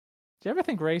Do you ever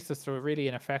think racists were really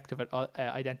ineffective at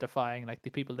identifying like the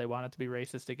people they wanted to be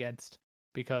racist against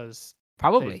because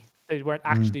Probably. they weren't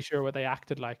actually sure what they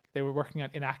acted like. They were working on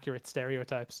inaccurate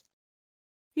stereotypes.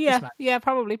 Yeah,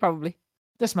 probably.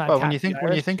 This man Well, can't be when you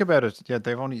Irish. think about it, yeah,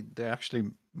 they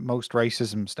actually most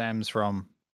racism stems from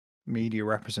media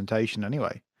representation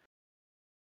anyway.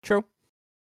 True.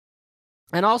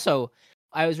 And also,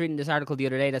 I was reading this article the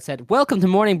other day that said, "Welcome to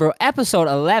Morning Brew, episode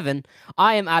 11.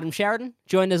 I am Adam Sheridan,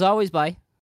 joined as always by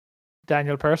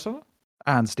Daniel Purcell.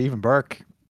 And Stephen Burke.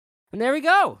 And there we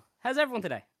go. How's everyone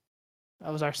today?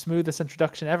 That was our smoothest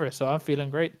introduction ever, so I'm feeling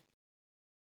great.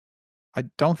 I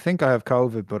don't think I have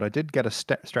COVID, but I did get a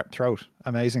strep throat.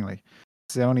 Amazingly,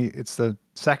 it's the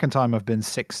second time I've been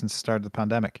sick since the start of the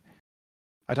pandemic.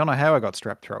 I don't know how I got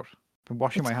strep throat. I've been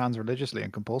washing my hands religiously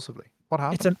and compulsively. What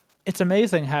happened? It's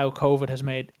amazing how COVID has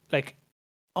made like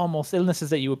almost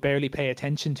illnesses that you would barely pay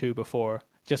attention to before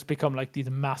just become like these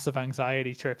massive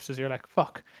anxiety trips. As you're like,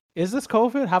 fuck, is this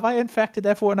COVID? Have I infected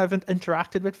everyone I've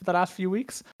interacted with for the last few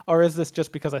weeks, or is this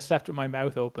just because I slept with my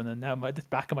mouth open and now the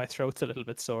back of my throat's a little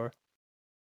bit sore?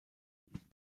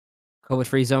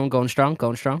 COVID-free zone going strong.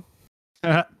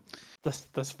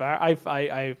 This far,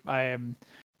 I am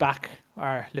back.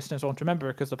 Our listeners won't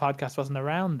remember because the podcast wasn't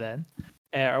around then,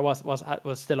 or was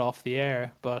still off the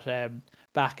air. But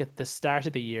back at the start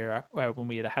of the year, when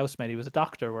we had a housemate, he was a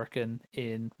doctor working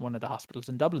in one of the hospitals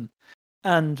in Dublin,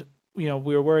 and we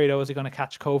were worried, was he going to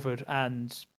catch COVID?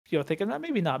 And thinking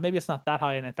maybe not, maybe it's not that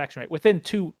high an infection rate. Within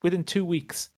 2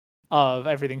 weeks of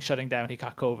everything shutting down, he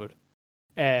caught COVID.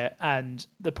 And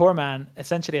the poor man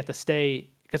essentially had to stay,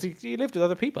 because he lived with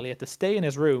other people. He had to stay in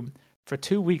his room for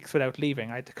 2 weeks without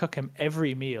leaving. I had to cook him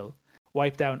every meal,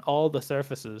 wipe down all the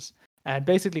surfaces, and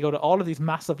basically go to all of these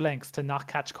massive lengths to not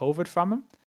catch COVID from him.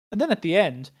 And then at the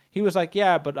end, he was like,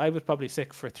 yeah, but I was probably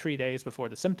sick for 3 days before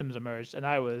the symptoms emerged. And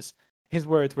his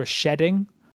words were shedding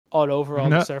all over all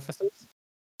the surfaces.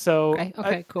 So,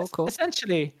 okay, cool.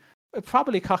 Essentially,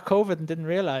 probably caught COVID and didn't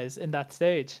realize in that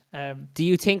stage. Do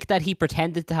you think that he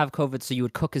pretended to have COVID so you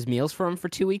would cook his meals for him for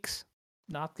 2 weeks?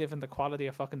 Not given the quality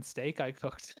of fucking steak I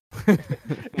cooked.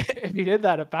 If he did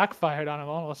that, it backfired on him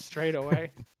almost straight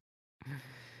away.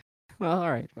 Well,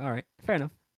 all right. Fair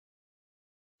enough.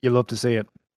 You love to see it.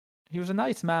 He was a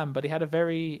nice man, but he had a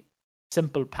very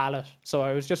simple palate. So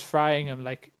I was just frying him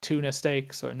like tuna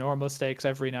steaks or normal steaks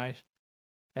every night.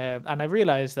 And I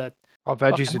realized that... What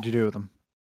veggies did you do with them?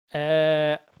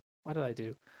 What did I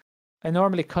do? I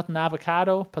normally cut an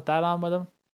avocado, put that on with him.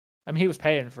 I mean, he was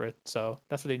paying for it, so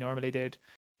that's what he normally did.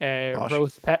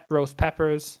 Roast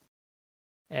peppers.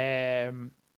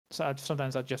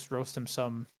 Sometimes I'd just roast him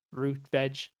some root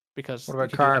veg because. What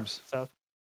about carbs? So,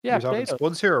 yeah, potatoes.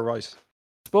 Spuds here or rice?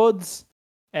 Spuds.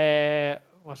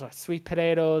 Sweet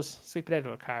potatoes. Sweet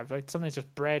potato carbs, right? Sometimes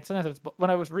just bread. Sometimes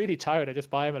when I was really tired, I just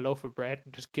buy him a loaf of bread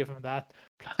and just give him that.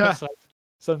 Plus, like,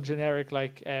 some generic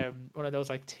one of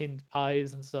those like tinned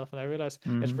pies and stuff. And I realized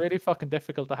it's really fucking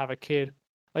difficult to have a kid.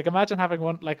 Like, imagine having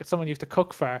one like someone you have to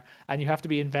cook for, and you have to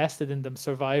be invested in them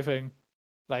surviving,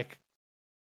 like,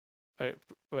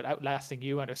 outlasting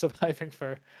you and or surviving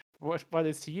for what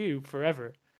is to you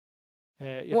forever.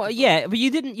 But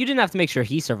you didn't have to make sure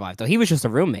he survived though. He was just a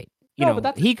roommate. But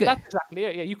that's exactly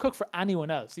it. Yeah, you cook for anyone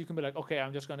else. You can be like, okay,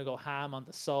 I'm just going to go ham on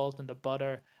the salt and the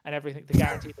butter and everything to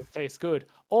guarantee it tastes good.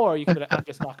 Or you can be like, I'm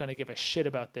just not going to give a shit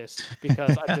about this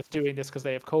because I'm just doing this because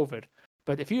they have COVID.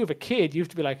 But if you have a kid, you have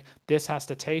to be like, this has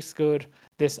to taste good.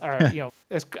 This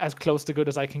as close to good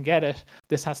as I can get it.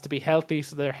 This has to be healthy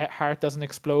so their heart doesn't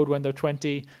explode when they're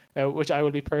 20, which I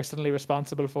will be personally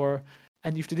responsible for.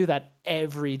 And you have to do that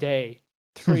every day,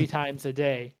 3 times a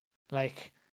day.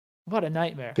 Like, what a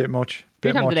nightmare. Bit much.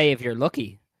 3 times a day if you're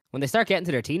lucky. When they start getting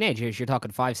to their teenagers, you're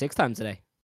talking 5-6 times a day.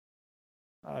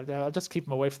 I'll just keep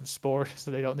them away from sport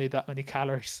so they don't need that many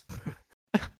calories.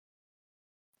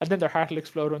 And then their heart will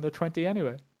explode when they're 20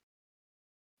 anyway.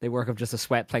 They work up just a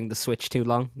sweat playing the Switch too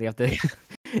long. They have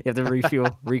to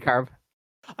refuel, recarb.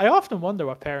 I often wonder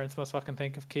what parents must fucking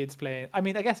think of kids playing. I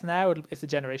mean, I guess now it's a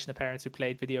generation of parents who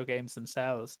played video games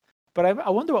themselves. But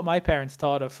I wonder what my parents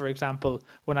thought of, for example,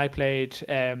 when I played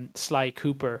Sly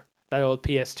Cooper, that old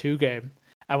PS2 game,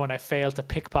 and when I failed to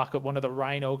pickpocket one of the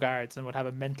Rhino guards and would have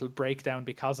a mental breakdown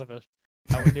because of it.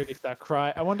 I would nearly start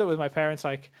crying. I wonder with my parents,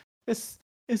 like, this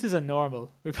isn't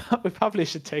normal. We probably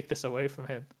should take this away from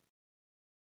him.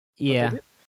 Yeah.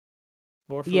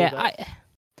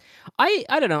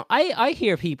 I don't know. I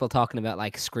hear people talking about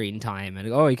like screen time and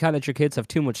you can't let your kids have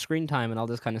too much screen time and all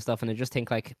this kind of stuff, and I just think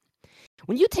like,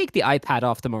 when you take the iPad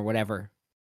off them or whatever,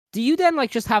 do you then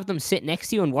like just have them sit next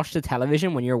to you and watch the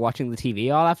television when you're watching the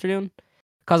TV all afternoon?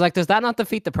 Because like, does that not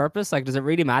defeat the purpose? Like, does it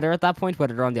really matter at that point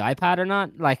whether they're on the iPad or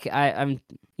not? Like, I'm,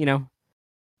 you know,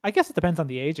 I guess it depends on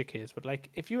the age of kids, but like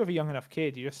if you have a young enough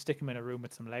kid, you just stick them in a room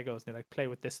with some Legos and they like play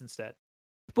with this instead.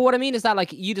 but what I mean is that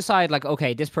like you decide like,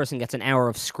 okay, this person gets an hour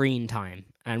of screen time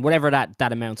and whatever that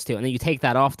amounts to, and then you take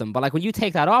that off them. But like when you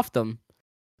take that off them,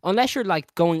 unless you're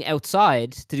like going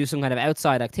outside to do some kind of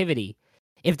outside activity,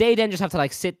 if they then just have to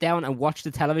like sit down and watch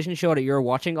the television show that you're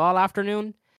watching all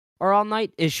afternoon or all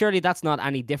night, is surely that's not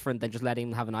any different than just letting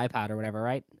them have an iPad or whatever,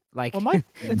 right? Like, Well,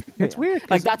 it's weird.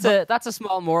 like that's a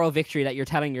small moral victory that you're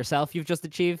telling yourself you've just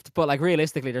achieved, but like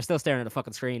realistically, they're still staring at a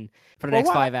fucking screen for the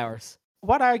next 5 hours.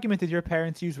 What argument did your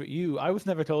parents use with you? I was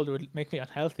never told it would make me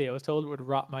unhealthy. I was told it would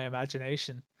rot my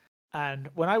imagination. And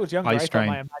when I was younger, Eye I thought strain.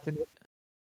 my imagination.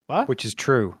 What? Which is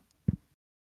true.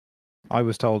 I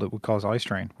was told it would cause eye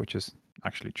strain, which is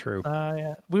actually true.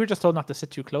 Yeah. We were just told not to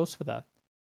sit too close for that.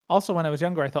 Also, when I was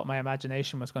younger, I thought my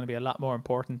imagination was going to be a lot more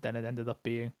important than it ended up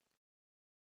being.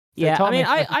 If they Yeah, taught I me mean,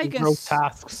 how to I do rote guess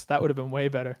tasks, that would have been way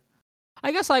better.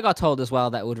 I guess I got told as well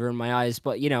that would ruin my eyes,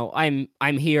 but you know, I'm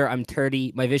here, I'm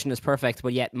 30, my vision is perfect,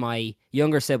 but yet my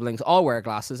younger siblings all wear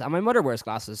glasses and my mother wears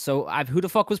glasses. So who the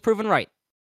fuck was proven right?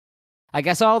 I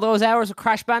guess all those hours of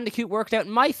Crash Bandicoot worked out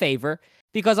in my favor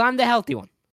because I'm the healthy one.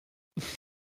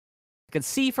 I can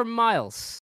see for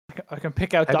miles. I can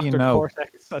pick out How do you Dr. know?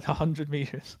 Cortex at 100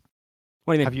 meters.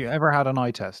 What do you mean? Have you ever had an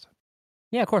eye test?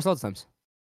 Yeah, of course, loads of times.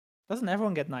 Doesn't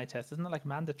everyone get an eye test? Isn't it like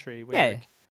mandatory? With Yeah.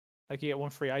 Like you get one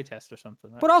free eye test or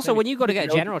something. But also, Maybe- when you go to maybe get a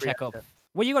loads of general free eye checkup,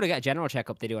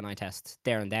 tests. they do an eye test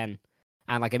there and then.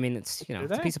 And like, I mean, it's, you know, Do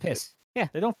it's a they? piece of piss. Yeah.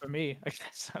 They don't for me. I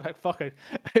guess. Like fuck it.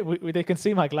 They can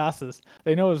see my glasses.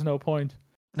 They know there's no point.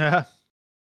 Yeah.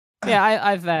 Yeah,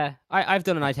 I've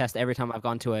done an eye test every time I've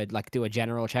gone to do a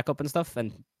general checkup and stuff,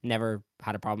 and never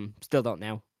had a problem. Still don't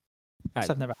now. Right.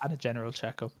 I've never had a general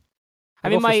checkup. I I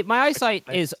mean, go for my eyesight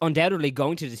specific is undoubtedly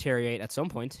going to deteriorate at some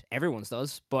point. Everyone's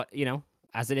does, but you know,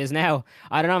 as it is now,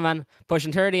 I don't know, man.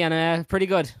 Pushing 30 and pretty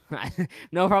good.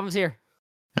 No problems here.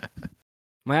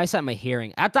 My eyesight, and my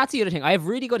hearing. That's the other thing. I have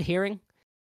really good hearing,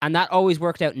 and that always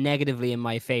worked out negatively in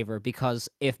my favor because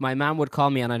if my mom would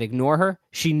call me and I'd ignore her,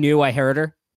 she knew I heard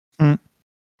her. Mm.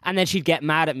 And then she'd get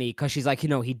mad at me because she's like, you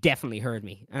know, he definitely heard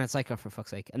me. And it's like, oh, for fuck's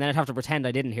sake. And then I'd have to pretend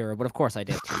I didn't hear her, but of course I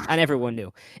did. And everyone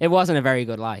knew. It wasn't a very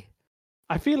good lie.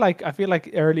 I feel like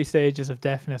early stages of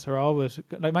deafness are always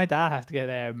like my dad has to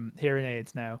get hearing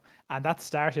aids now, and that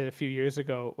started a few years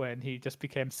ago when he just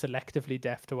became selectively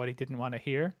deaf to what he didn't want to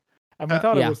hear. And we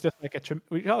thought Yeah. it was just like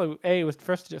we thought it was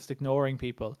first just ignoring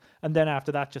people, and then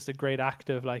after that just a great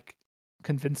act of like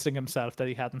convincing himself that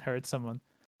he hadn't heard someone.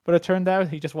 But it turned out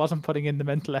he just wasn't putting in the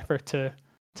mental effort to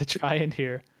try and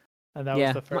hear, and that Yeah,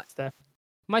 was the first step.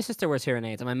 My sister wears hearing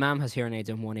aids, and my mom has hearing aids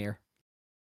in one ear.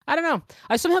 I don't know.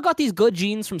 I somehow got these good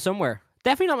genes from somewhere.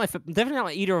 Definitely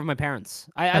not either of my parents.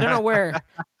 I don't know where.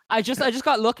 I just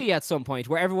got lucky at some point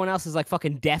where everyone else is like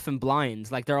fucking deaf and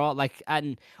blind. Like they're all like,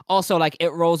 and also like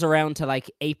it rolls around to like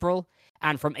April,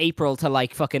 and from April to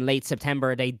like fucking late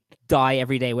September, they die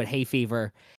every day with hay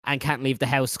fever and can't leave the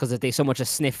house because if they so much as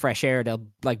sniff fresh air, they'll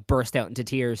like burst out into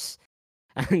tears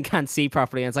and can't see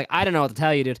properly. And it's like, I don't know what to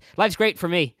tell you, dude. Life's great for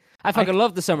me. I fucking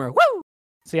love the summer. Woo!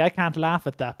 See, I can't laugh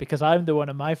at that because I'm the one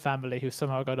in my family who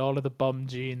somehow got all of the bum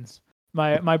genes.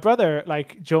 My brother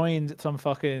like joined some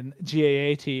fucking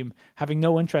GAA team having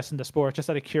no interest in the sport, just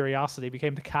out of curiosity,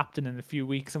 became the captain in a few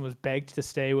weeks and was begged to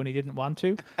stay when he didn't want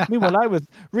to. Meanwhile, I was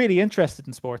really interested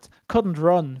in sports, couldn't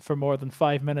run for more than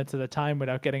 5 minutes at a time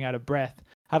without getting out of breath.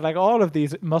 Had like all of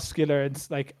these muscular and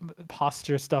like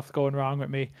posture stuff going wrong with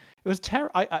me. It was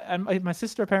terrible. And my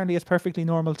sister apparently is perfectly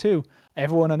normal too.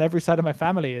 Everyone on every side of my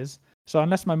family is. So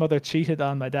unless my mother cheated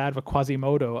on my dad with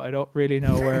Quasimodo, I don't really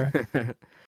know where.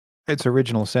 It's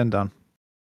original sin, Don.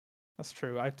 That's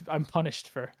true. I'm punished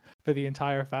for the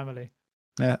entire family.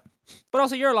 Yeah. But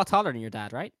also, you're a lot taller than your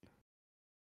dad, right?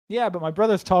 Yeah, but my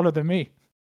brother's taller than me.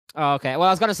 Oh, okay. Well,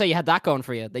 I was gonna say you had that going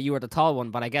for you, that you were the tall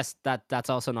one, but I guess that's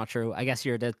also not true. I guess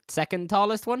you're the second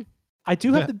tallest one. I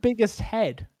do have the biggest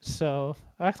head, so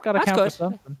that's got to That's count for good.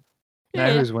 something. Now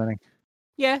Yeah, who's winning?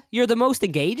 yeah. You're the most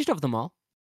engaged of them all.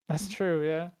 That's true.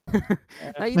 Yeah.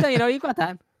 You know, you got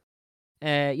that.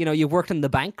 You know, you've worked in the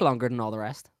bank longer than all the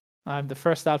rest. I'm the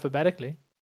first alphabetically.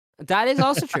 That is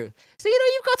also true. So you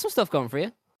know, you've got some stuff going for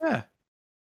you. Yeah.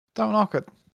 Don't knock it.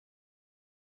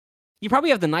 You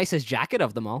probably have the nicest jacket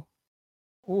of them all.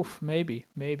 Oof, maybe.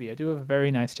 I do have a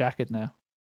very nice jacket now.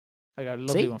 I got a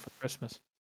lovely See? one for Christmas.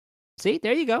 See,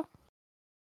 there you go.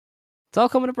 It's all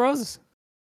coming up roses.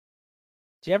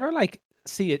 Do you ever like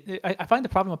see it? I find the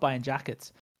problem with buying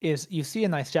jackets is you see a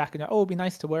nice jacket and you're, oh, it'd be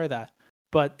nice to wear that.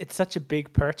 but it's such a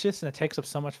big purchase and it takes up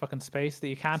so much fucking space that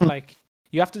you can't like.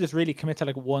 You have to just really commit to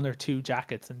like 1 or 2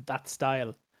 jackets in that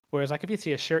style. Whereas like if you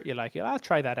see a shirt you like, I'll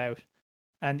try that out,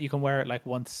 and you can wear it like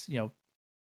once,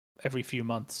 every few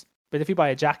months. But if you buy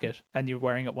a jacket and you're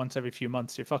wearing it once every few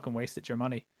months, you're fucking wasted your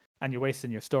money and you're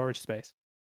wasting your storage space.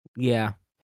 Yeah.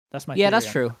 That's my Yeah, theory that's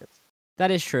on true. jackets.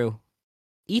 That is true.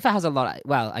 Aoife has a lot.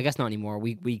 Well, I guess not anymore.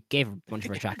 We gave a bunch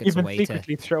of our jackets You've been away to.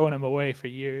 secretly throwing them away for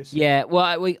years. Yeah,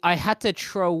 well, I had to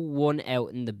throw one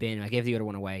out in the bin. I gave the other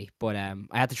one away, but I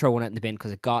had to throw one out in the bin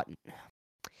because it got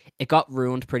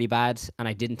ruined pretty bad, and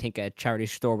I didn't think a charity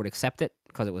store would accept it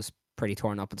because it was pretty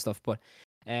torn up and stuff. But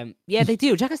yeah, they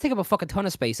do. Jackets take up a fucking ton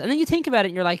of space, and then you think about it,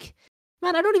 and you're like,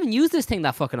 man, I don't even use this thing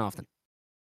that fucking often.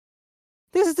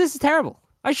 This is terrible.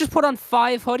 I should just put on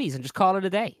 5 hoodies and just call it a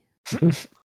day.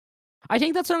 I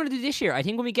think that's what I'm gonna do this year. I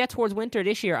think when we get towards winter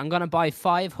this year, I'm gonna buy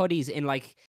 5 hoodies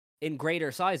in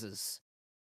greater sizes,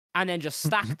 and then just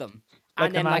stack them. Like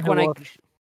And the then man like who when wore-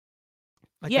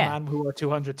 Like Yeah. the man who wore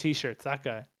 200 t-shirts, that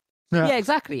guy. yeah,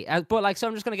 exactly. But like, so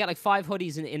I'm just gonna get like 5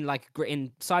 hoodies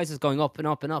in sizes going up and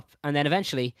up and up, and then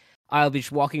eventually I'll be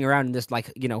just walking around in this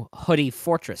like hoodie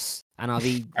fortress, and I'll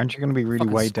be Aren't you going to be really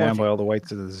Fucking weighed down by scorching. all the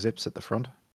weights of the zips at the front?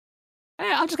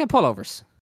 I'll just get pullovers.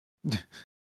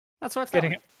 That's what it's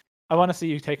Getting getting. I want to see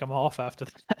you take them off after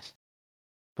that.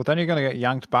 But then you're going to get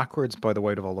yanked backwards by the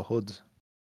weight of all the hoods.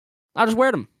 I'll just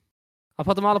wear them. I'll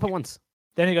put them all up at once.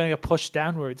 Then you're going to get pushed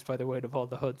downwards by the weight of all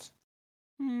the hoods.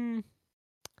 I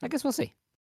guess we'll see.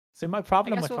 So my I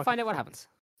problem guess with we'll fucking- find out what happens.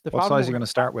 the What problem size are you with- going to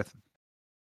start with?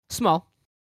 Small.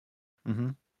 Mm-hmm.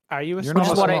 Are you a You're small?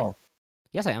 not is what I- small.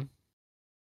 Yes, I am.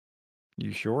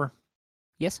 You sure?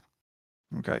 Yes.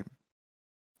 Okay.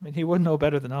 I mean, he would know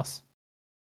better than us.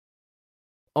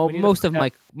 Oh, We need to most of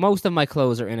find my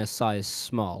clothes are in a size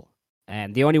small,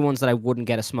 and the only ones that I wouldn't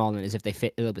get a small in is if they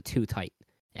fit a little bit too tight,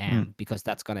 because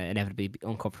that's gonna inevitably be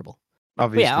uncomfortable.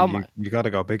 Obviously, I'll you got to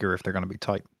go bigger if they're going to be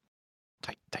tight.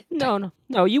 Tight. No.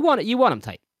 You want them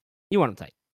tight. You want them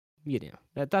tight. You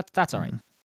know that's all right.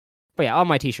 But yeah, all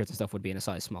my t-shirts and stuff would be in a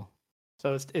size small.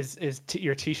 So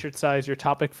your t-shirt size your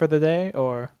topic for the day,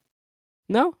 or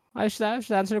No, I should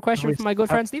answer the question we from my good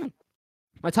friend Stephen.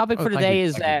 My topic Oh, for the thank day you,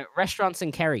 is thank restaurants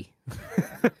in Kerry.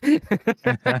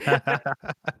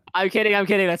 I'm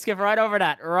kidding. Let's skip right over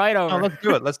that. Right over. No, let's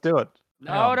do it. Let's do it.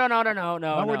 No. No,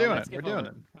 No, we're doing let's it. We're skip doing over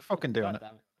it. We're fucking doing God it.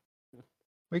 damn it.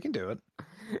 We can do it.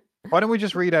 Why don't we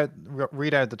just read out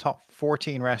the top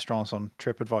 14 restaurants on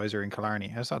TripAdvisor in Killarney?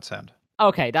 How's that sound?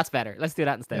 Okay, that's better. Let's do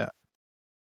that instead. Yeah.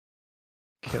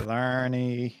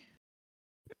 Killarney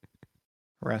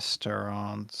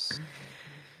restaurants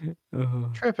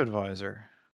TripAdvisor.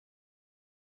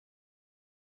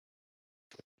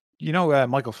 You know,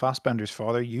 Michael Fassbender's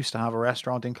father used to have a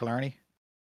restaurant in Killarney.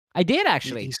 I did He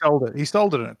actually. sold it. He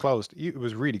sold it and it closed. It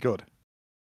was really good.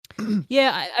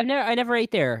 Yeah, I never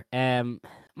ate there.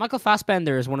 Michael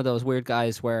Fassbender is one of those weird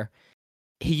guys where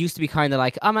he used to be kind of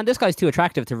like, oh man, this guy's too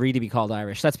attractive to really be called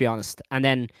Irish. Let's be honest. And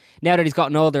then now that he's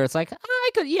gotten older, it's like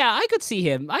I could see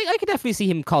him. I could definitely see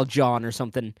him called John or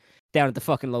something down at the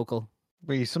fucking local.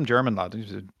 Well, he's some German lad.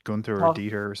 He's a Gunther or Oh.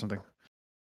 Dieter or something.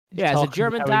 Yeah, it's a Talking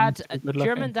German how he dad, used to be good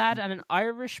looking. and an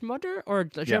Irish mother, or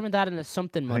a German dad and a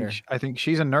something I mother. think, I think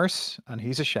she's a nurse and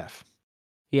he's a chef.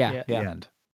 Yeah, Yeah. The yeah. end.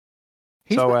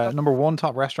 He's So been- number 1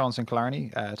 top restaurants in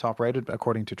Killarney, top rated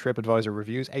according to TripAdvisor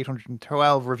reviews,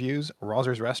 812 reviews.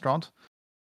 Rosser's Restaurant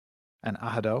and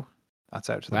Ahado. That's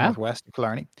out to the Wow. northwest of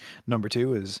Killarney. Number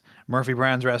 2 is Murphy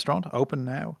Brown's Restaurant, open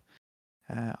now.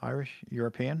 Irish,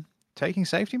 European, taking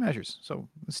safety measures. So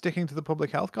sticking to the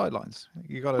public health guidelines.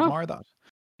 You got to Oh. admire that.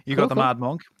 You Cool, got the cool. Mad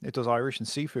Monk. It does Irish and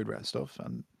seafood stuff,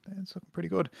 and it's looking pretty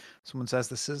good. Someone says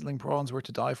the sizzling prawns were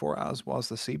to die for, as was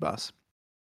the sea bass.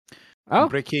 Oh,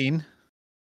 Brechin,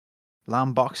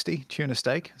 lamb boxty, tuna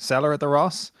steak, cellar at the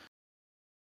Ross.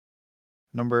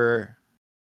 Number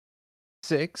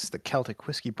 6, the Celtic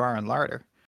Whiskey Bar and Larder.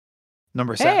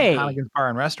 Number 7, Hey! Hannigan's Bar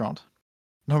and Restaurant.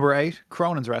 Number 8,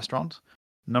 Cronin's Restaurant.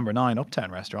 Number 9,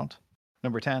 Uptown Restaurant.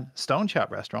 Number 10, Stone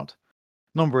Chat Restaurant.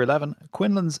 Number 11,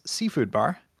 Quinlan's Seafood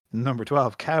Bar. Number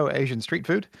 12, Cow Asian Street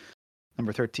Food.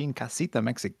 Number 13, Casita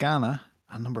Mexicana.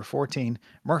 And number 14,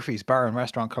 Murphy's Bar and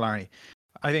Restaurant, Killarney.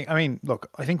 I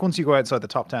think once you go outside the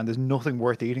top 10, there's nothing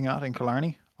worth eating at in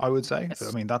Killarney, I would say.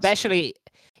 I mean, that's especially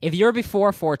if you're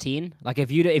before 14. Like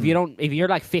if you're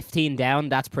like 15 down,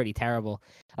 that's pretty terrible.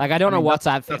 Like I don't I know mean, what's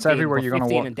at 15. that's everywhere but you're gonna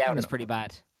 15 want, and down you is know. pretty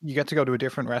bad. you get to go to a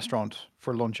different restaurant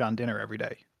for lunch and dinner every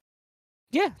day.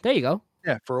 Yeah, there you go.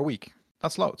 Yeah, for a week.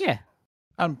 That's loads. Yeah.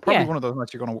 And probably Yeah. one of those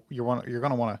nights you're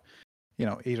gonna want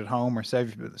to, eat at home or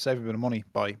save a bit of money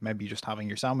by maybe just having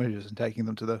your sandwiches and taking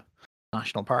them to the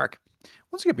national park.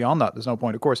 once you get beyond that, there's no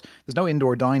point. Of course, there's no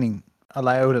indoor dining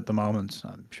allowed at the moment.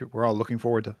 I'm sure we're all looking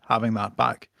forward to having that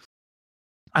back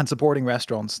and supporting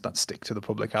restaurants that stick to the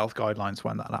public health guidelines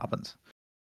when that happens.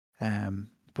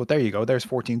 But there you go. There's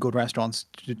 14 good restaurants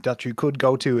that you could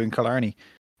go to in Killarney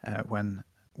when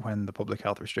the public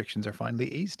health restrictions are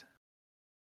finally eased.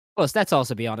 Plus, let's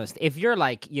also be honest. If you're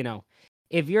like,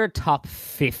 if you're top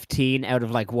 15 out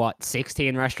of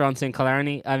 16 restaurants in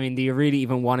Killarney, I mean, do you really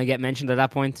even want to get mentioned at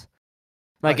that point?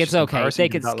 Like, That's it's just okay. embarrassing They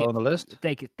to be could that low skip. on the list.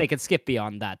 They could skip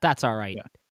beyond that. That's all right. Yeah.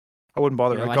 I wouldn't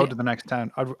bother. You know, I'd go to the next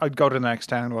town. I'd go to the next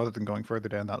town rather than going further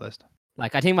down that list.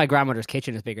 Like, I think my grandmother's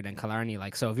kitchen is bigger than Killarney.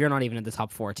 Like, so if you're not even in the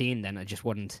top 14, then I just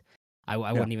wouldn't. I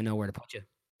wouldn't even know where to put you.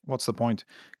 What's the point?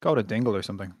 Go to Dingle or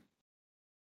something.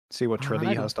 See what Oh,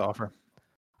 Tralee has to offer.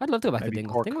 I'd love to go back to Maybe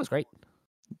Dingle. Cork. Dingle was great.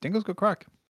 Dingle's good crack.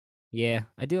 Yeah,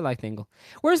 I do like Dingle.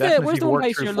 Where's Definitely, if the you one work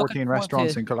place through you're 14 looking forward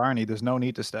restaurants to? in Killarney, there's no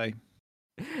need to stay.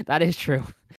 That is true.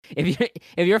 If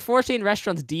you're 14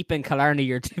 restaurants deep in Killarney,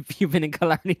 you've been in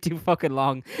Killarney too fucking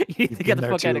long. You need to get the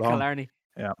been fuck there out too of long. Killarney.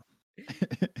 Yeah.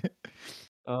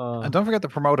 Oh. And don't forget the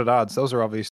promoted ads. Those are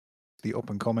obviously up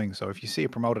and coming. So if you see a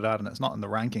promoted ad and it's not in the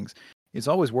rankings, it's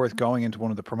always worth going into one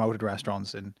of the promoted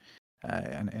restaurants in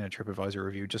a TripAdvisor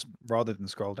review, just rather than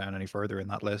scroll down any further in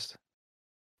that list.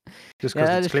 Just because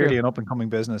that it's is clearly true. an up and coming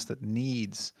business that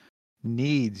needs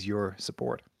your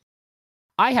support.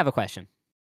 I have a question.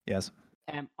 Yes.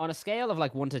 On a scale of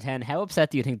 1 to 10, how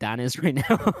upset do you think Dan is right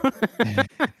now?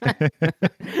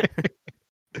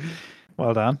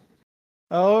 Well done.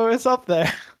 Oh, it's up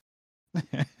there.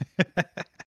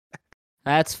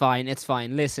 That's fine. It's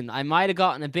fine. Listen, I might have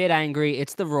gotten a bit angry.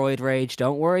 It's the roid rage.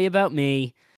 Don't worry about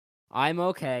me. I'm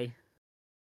okay.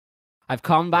 I've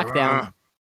calmed back down.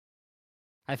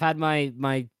 I've had my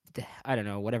I don't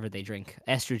know, whatever they drink,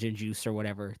 estrogen juice or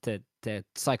whatever to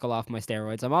cycle off my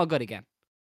steroids. I'm all good again.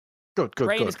 Good.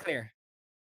 Brain is clear.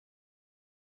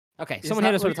 Okay, Is someone that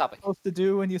hit us what with a you're topic. supposed to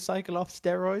do when you cycle off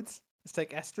steroids? It's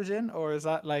like estrogen, or is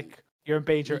that like your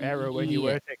major error when you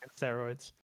were Yeah. taking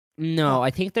steroids? No, I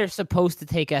think they're supposed to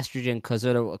take estrogen because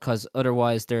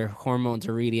otherwise their hormones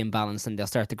are really imbalanced and they'll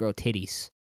start to grow titties.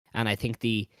 And I think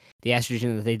the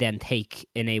estrogen that they then take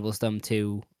enables them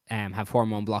to have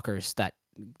hormone blockers that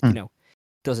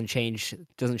doesn't change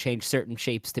certain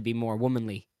shapes to be more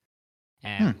womanly.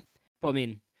 But I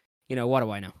mean, what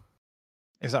do I know?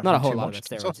 Is that Not a from whole too lot much of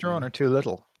steroids, testosterone really. or too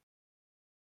little?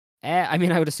 I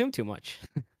mean, I would assume too much.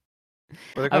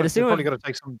 Well, I would assume probably got to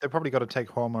take some. They probably got to take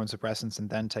hormone suppressants and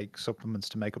then take supplements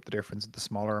to make up the difference in the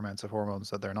smaller amounts of hormones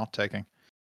that they're not taking.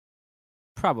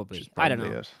 Probably. Which is I don't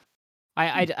probably know. it.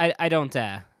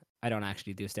 I don't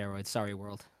actually do steroids. Sorry,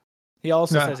 world. He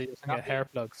also No. says he doesn't get hair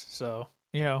plugs, so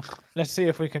let's see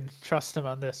if we can trust him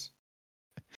on this.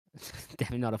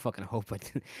 Definitely not a fucking hope.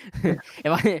 But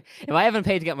if I haven't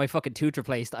paid to get my fucking tooth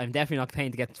replaced, I'm definitely not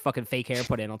paying to get fucking fake hair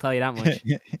put in. I'll tell you that much.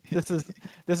 This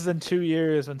is in 2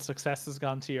 years when success has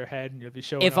gone to your head and you'll be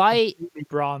showing If up I- completely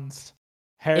bronzed.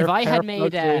 if I had hair made,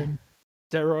 plugs in,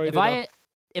 steroided up.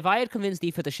 if I had convinced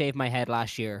Aoife to shave my head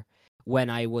last year when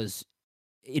I was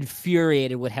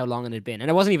infuriated with how long it had been, and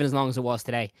it wasn't even as long as it was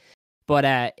today.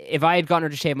 But if I had gotten her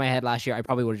to shave my head last year, I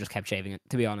probably would have just kept shaving it,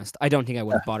 to be honest. I don't think I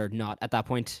would have bothered not at that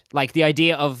point. Like, the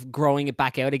idea of growing it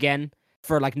back out again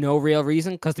for, no real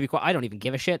reason, because to be quite, I don't even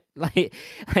give a shit. Like,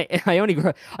 I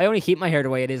only keep my hair the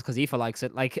way it is because Aoife likes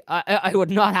it. Like, I would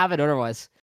not have it otherwise.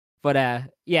 But,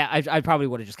 yeah, I probably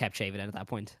would have just kept shaving it at that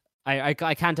point. I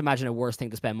can't imagine a worse thing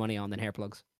to spend money on than hair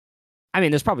plugs. I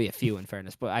mean, there's probably a few in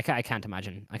fairness, but I can't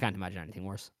imagine anything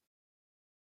worse.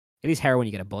 At least heroin,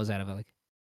 you get a buzz out of it, like.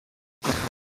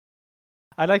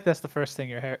 I like that's the first thing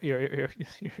your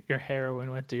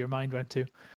heroin went to, your mind went to.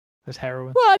 Was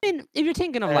heroin. Well, I mean, if you're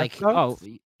thinking of Hair plugs?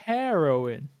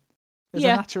 Heroin. It's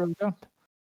Yeah. a natural dump.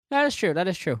 that is true.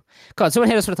 Come on, someone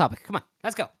hit us with a topic. Come on,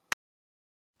 let's go.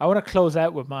 I want to close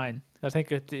out with mine. I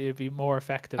think it'd be more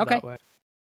effective Okay. that way.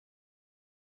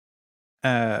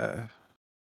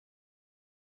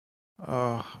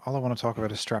 All I want to talk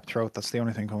about is strep throat. That's the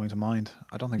only thing coming to mind.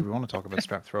 I don't think we want to talk about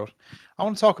strep throat. I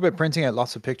want to talk about printing out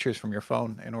lots of pictures from your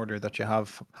phone in order that you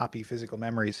have happy physical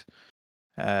memories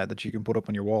that you can put up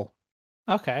on your wall.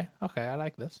 Okay, I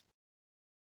like this.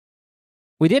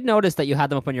 We did notice that you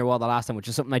had them up on your wall the last time, which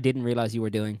is something I didn't realize you were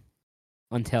doing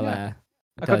until Yeah. I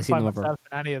until I couldn't seen find them over. myself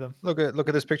in any of them. Look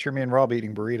at this picture of me and Rob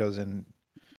eating burritos in.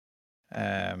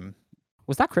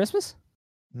 Was that Christmas?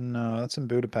 No, that's in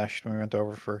Budapest when we went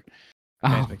over for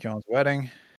James Oh, McKeown's wedding.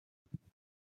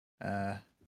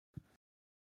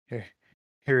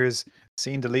 Here is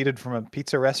scene deleted from a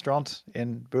pizza restaurant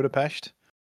in Budapest.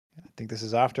 I think this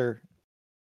is after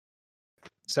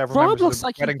Several Rob members looks of the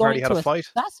like he's wedding party going had a to fight.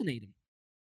 assassinate him.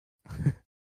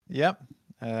 Yep.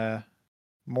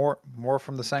 More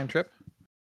from the same trip.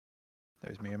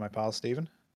 There's me and my pal Stephen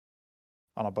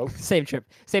on a boat. Same trip,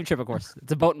 of course.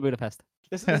 It's a boat in Budapest.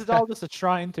 This is all just a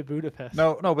shrine to Budapest.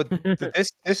 No, but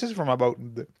this is from a boat.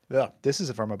 This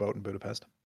is from a boat in Budapest.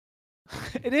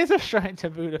 It is a shrine to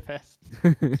Budapest.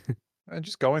 And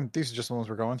just going. These are just the ones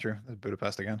we're going through. There's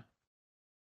Budapest again.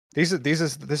 This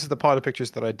is the pile of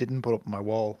pictures that I didn't put up on my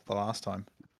wall the last time.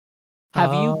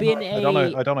 Have you Oh, been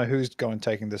I don't know who's going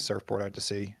taking this surfboard out to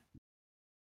sea.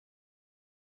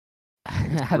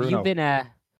 Have you Bruno. been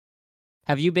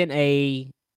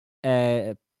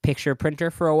a picture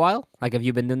printer for a while? Like, have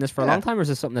you been doing this for a Yeah. long time, or is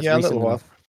this something that's Yeah, a recent little while. enough?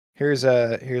 Here's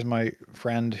my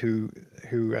friend who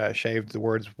shaved the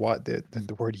words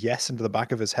the word yes into the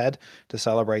back of his head to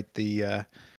celebrate the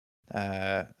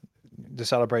abolition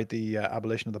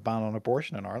of the ban on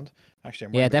abortion in Ireland. Actually,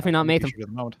 I'm Yeah, wearing the definitely not Campaign Matham. t-shirt at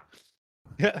the moment.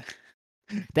 Yeah,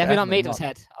 Definitely not Definitely Matham's not.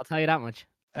 head. I'll tell you that much.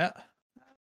 yeah.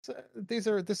 So this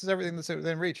is everything that's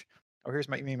within reach. Oh, here's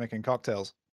me making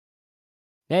cocktails.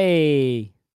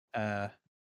 Hey, Oh,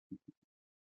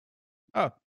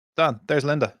 Dan, there's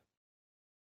Linda.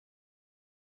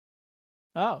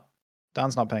 Oh,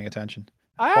 Dan's not paying attention.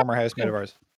 I Former housemate of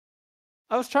ours.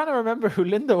 was trying to remember who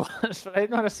Linda was, but I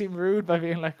didn't want to seem rude by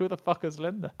being like, "Who the fuck is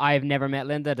Linda?" I've never met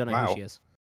Linda. Don't know Wow. who she is.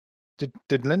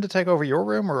 Did Linda take over your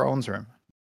room or Owen's room?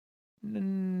 I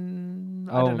don't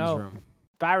Owen's know. room.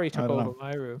 Barry I took don't over know.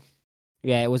 my room.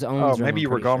 Yeah, it was Oh, Owen's room. maybe I'm you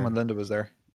were pretty gone sure. when Linda was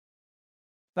there.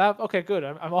 Okay, good.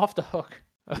 I'm off the hook.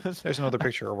 There's another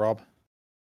picture of Rob.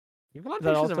 You have a lot Is of that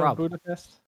pictures also of in Rob.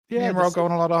 Budapest? Me and the Rob s- go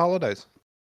on a lot of holidays.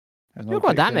 There's You another don't go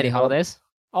on that picture many of Rob. holidays.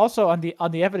 Also on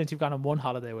the evidence, you've gone on one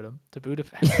holiday with him to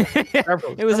Budapest.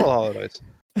 Several, It was several holidays.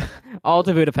 all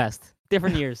to Budapest.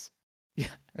 Different years.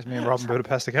 There's me and Rob in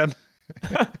Budapest again.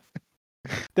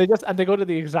 They go to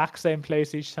the exact same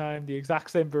place each time, the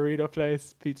exact same burrito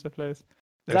place, pizza place. Is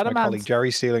There's that a my colleague man's?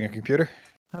 Jerry stealing a computer.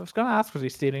 I was gonna ask, was he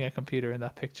stealing a computer in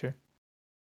that picture?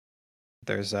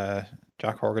 There's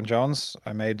Jack Horgan Jones.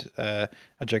 I made a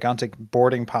gigantic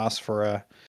boarding pass for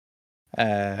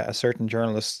a certain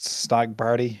journalist's stag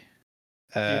party.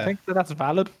 Do you think that's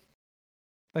valid?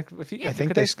 Like, if you, I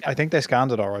think they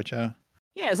scanned it all right. Yeah.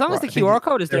 Yeah, as long as Well, the I think QR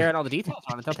code is they're- there and all the details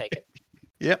on it, they'll take it.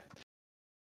 Yep.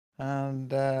 And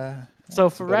So,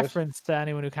 that's for about it. reference to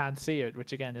anyone who can't see it,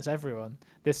 which again is everyone,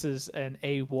 this is an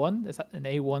A1. Is that an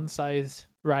A1 size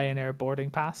Ryanair boarding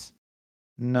pass?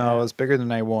 No, it's bigger than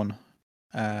A1.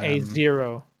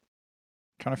 A0,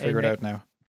 Trying to figure it neg- out now.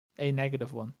 a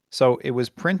negative one. So it was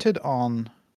printed on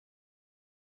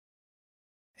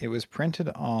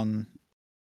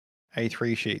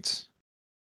A3 sheets.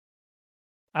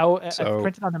 Oh, I So-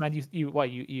 printed on them, and you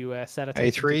sellotape them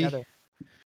A3, together.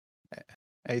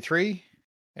 A3,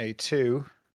 A2,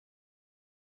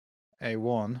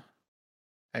 A1,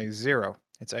 A0.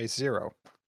 It's A0.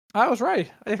 I was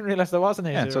right. I didn't realize there was an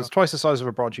A0. Yeah, so it's twice the size of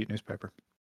a broadsheet newspaper.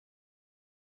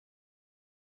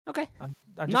 Okay. I'm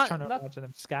just not- trying to not- imagine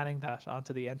them scanning that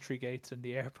onto the entry gates in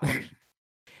the airport.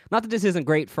 Not that this isn't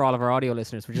great for all of our audio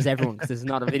listeners, which is everyone, because this is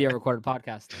not a video recorded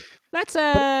podcast. Let's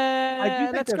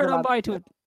think let's there's skirt a on lot- by to it.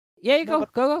 Yeah, you No,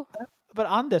 go. But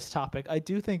on this topic, I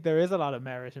do think there is a lot of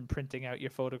merit in printing out your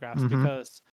photographs Mhm.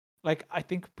 because, like, I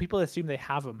think people assume they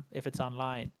have them if it's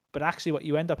online, but actually, what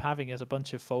you end up having is a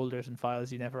bunch of folders and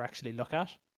files you never actually look at.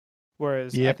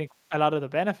 Whereas I Yep. think a lot of the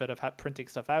benefit of printing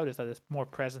stuff out is that it's more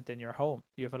present in your home.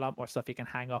 You have a lot more stuff you can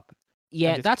hang up.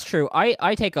 Yeah, just- that's true.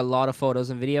 I take a lot of photos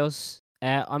and videos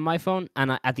on my phone,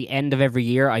 and at the end of every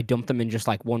year, I dump them in just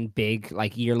like one big,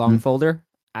 like year-long folder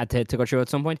to go through at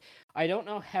some point. I don't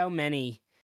know how many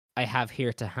I have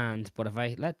here to hand, but if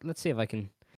let's see if I can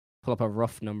pull up a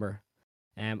rough number.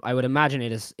 I would imagine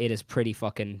it is pretty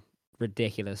fucking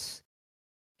ridiculous.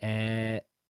 Will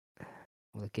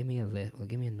it give me a will it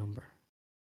give me a number?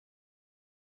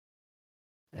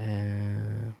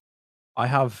 I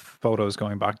have photos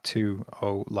going back to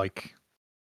like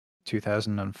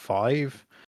 2005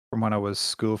 from when I was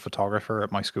school photographer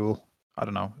at my school. I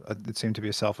don't know. It seemed to be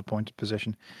a self-appointed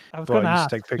position. I was But going to I used ask.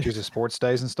 to take pictures of sports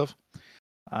days and stuff,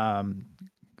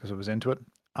 because I was into it.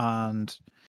 And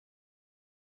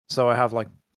so I have like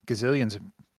gazillions of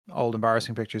old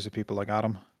embarrassing pictures of people like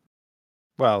Adam.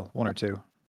 Well, one or two.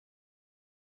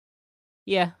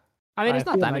 Yeah, I mean, I it's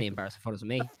not feel that many like- embarrassing photos of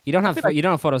me. You don't have feel like- you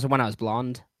don't have photos of when I was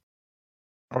blonde.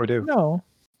 Oh, we do. No,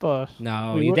 but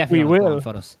No, We you wi- definitely we don't have blonde will.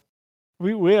 photos.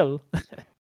 we will.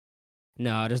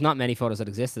 No, there's not many photos that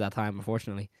exist at that time,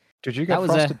 unfortunately. Did you get That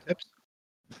was frosted tips?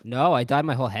 No, I dyed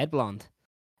my whole head blonde.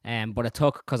 But it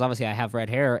took, because obviously I have red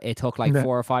hair, it took like Yeah.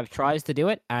 4 or 5 tries to do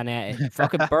it, and it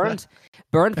fucking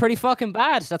burned pretty fucking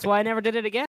bad. That's why I never did it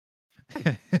again.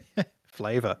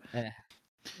 Flavor.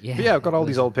 Yeah, But yeah, I've got it all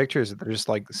these was- old pictures that are just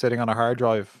like sitting on a hard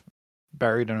drive,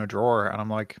 buried in a drawer, and I'm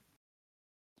like,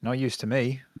 no use to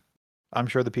me. I'm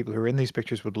sure the people who are in these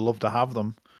pictures would love to have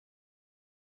them.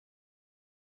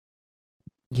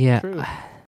 Yeah. True.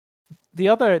 The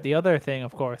other thing,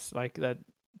 of course, like that,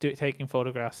 taking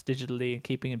photographs digitally and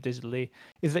keeping them digitally,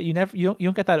 is that you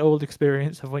don't get that old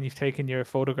experience of when you've taken your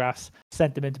photographs,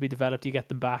 sent them in to be developed, you get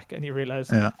them back, and you realize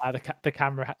the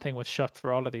camera thing was shut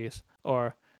for all of these,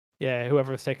 or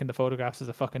whoever was taking the photographs is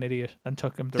a fucking idiot and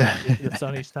took them directly to the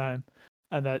sun each time,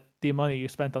 and that the money you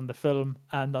spent on the film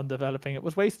and on developing it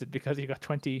was wasted because you got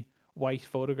 20 white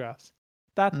photographs.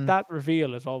 That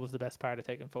reveal is always the best part of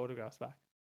taking photographs back.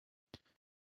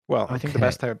 Well, I think the Okay.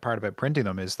 best part about printing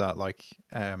them is that like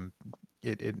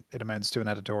it amounts to an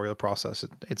editorial process.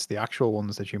 It's the actual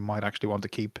ones that you might actually want to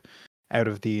keep out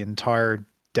of the entire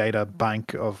data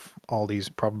bank of all these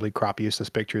probably crap useless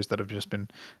pictures that have just been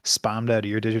spammed out of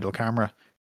your digital camera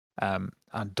and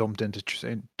dumped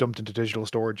into digital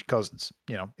storage because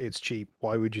it's cheap.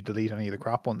 Why would you delete any of the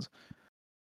crap ones?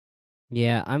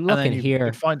 Yeah, I'm And then looking here.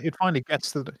 it finally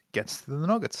gets to the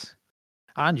nuggets.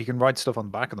 And you can write stuff on the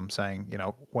back of them saying,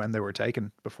 when they were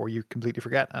taken before you completely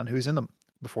forget, and who's in them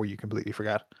before you completely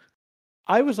forget.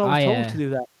 I was always told I to do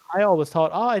that. I always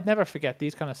thought, I'd never forget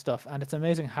these kind of stuff, and it's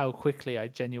amazing how quickly I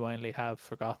genuinely have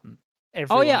forgotten.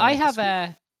 Oh yeah, I went to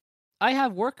school. I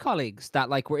have work colleagues that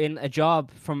like were in a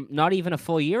job from not even a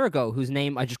full year ago whose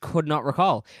name I just could not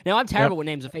recall. Now I'm terrible with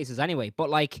names and faces anyway, but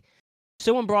like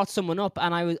someone brought someone up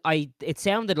and it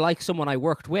sounded like someone I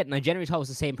worked with, and I genuinely thought it was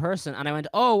the same person, and I went,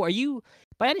 "Oh, are you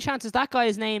by any chance is that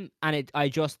guy's name?" And I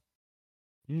just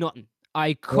nothing.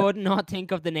 I could not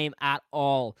think of the name at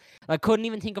all. I couldn't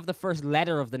even think of the first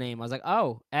letter of the name. I was like,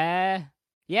 "Oh, yeah,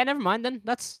 never mind then.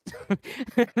 That's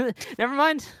never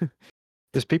mind."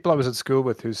 There's people I was at school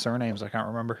with whose surnames I can't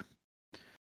remember.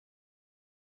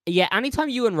 Yeah, anytime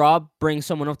you and Rob bring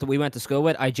someone up that we went to school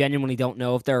with, I genuinely don't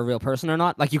know if they're a real person or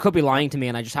not. Like, you could be lying to me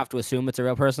and I just have to assume it's a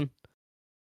real person.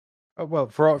 Oh, well,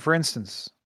 for instance,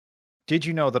 did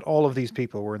you know that all of these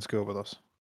people were in school with us?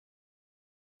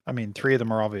 I mean, 3 of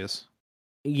them are obvious.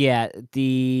 Yeah,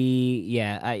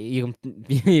 you can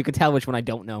you can tell which one I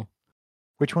don't know.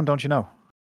 Which one don't you know?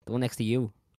 The one next to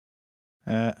you.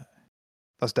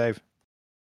 That's Dave.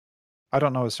 I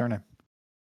don't know his surname.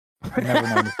 I've never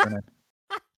known his surname.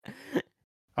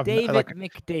 David like,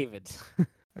 McDavid.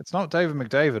 it's not David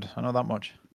McDavid. I know that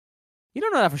much. You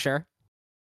don't know that for sure.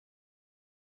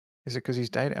 Is it because he's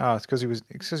dating? Oh, it's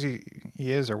because he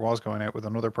is or was going out with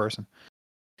another person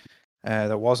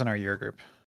that was in our year group,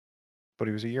 but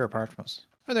he was a year apart from us.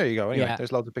 Oh, there you go. Anyway, Yeah.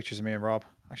 there's loads of pictures of me and Rob.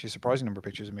 Actually, a surprising number of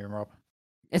pictures of me and Rob.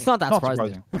 It's not that Not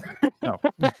surprising. No.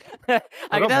 I can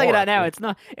got tell you more, that now.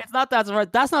 actually. It's not that surprising.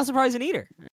 That's not surprising either.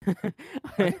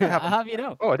 think I have- I'll have you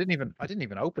know. Oh, I didn't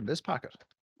even open this packet.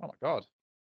 Oh my god,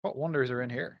 what wonders are in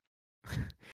here?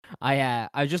 I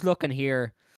was just looking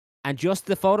here, and just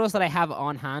the photos that I have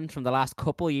on hand from the last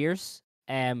couple of years,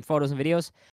 photos and videos,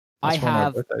 That's I from our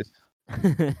have.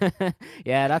 birthdays.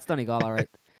 Yeah, that's Donegal, all right.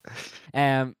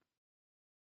 I'm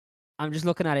just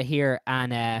looking at it here,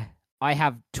 and I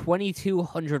have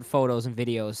 2,200 photos and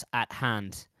videos at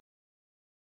hand,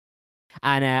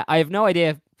 and I have no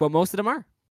idea what most of them are.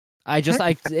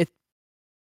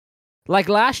 Like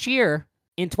last year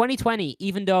in 2020,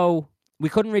 even though we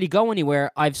couldn't really go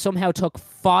anywhere, I've somehow took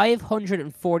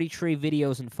 543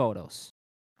 videos and photos.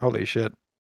 Holy shit!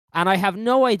 And I have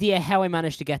no idea how I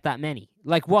managed to get that many.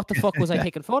 Like, what the fuck was I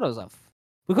taking photos of?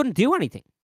 We couldn't do anything.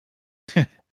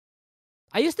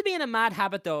 I used to be in a mad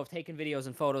habit though of taking videos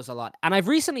and photos a lot, and I've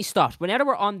recently stopped. Whenever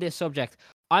we're on this subject,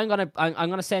 I'm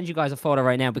gonna send you guys a photo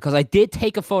right now because I did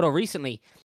take a photo recently,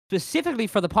 specifically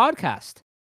for the podcast,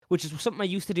 which is something I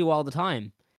used to do all the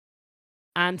time.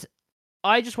 And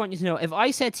I just want you to know, if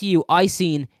I said to you, I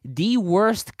seen the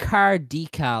worst car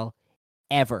decal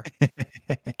ever,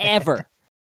 ever,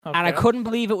 and I Okay. couldn't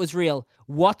believe it was real,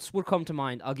 what would come to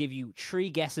mind? I'll give you 3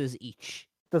 guesses each.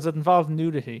 Does it involve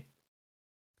nudity?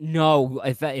 No,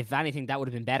 if anything, that would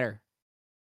have been better.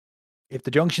 If the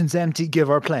junction's empty, give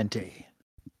her plenty.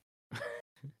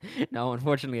 No,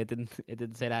 unfortunately, it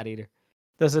didn't say that either.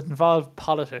 Does it involve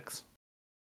politics?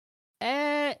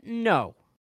 No,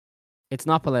 it's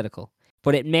not political,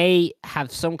 but it may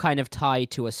have some kind of tie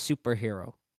to a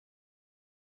superhero.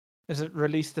 Is it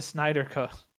release the Snyder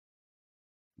Cut?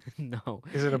 No,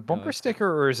 Is it a bumper it's- sticker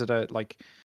or is it a like?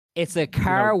 it's a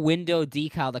car window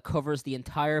decal that covers the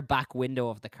entire back window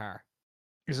of the car.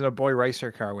 Is it a boy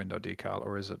racer car window decal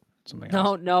or is it something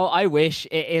else? No. I wish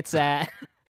it's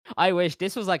I wish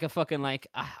this was like a fucking like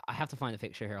I have to find a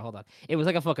picture here. Hold on. It was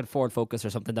like a fucking Ford Focus or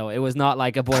something though. It was not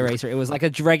like a boy racer. It was like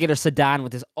a regular sedan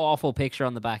with this awful picture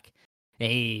on the back.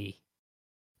 Hey,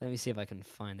 let me see if I can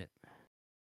find it.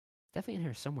 Definitely in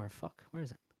here somewhere. Fuck, where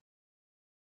is it?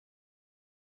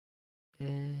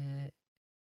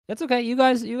 That's okay. You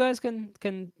guys can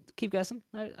keep guessing.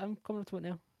 I'm coming up to it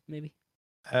now. Maybe.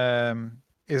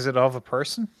 Is it of a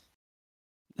person?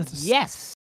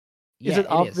 Yes. Is Yeah, it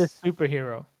of is. this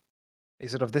superhero?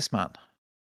 Is it of this man?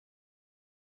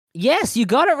 Yes, you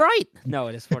got it right. No,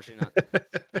 it is fortunately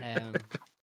not.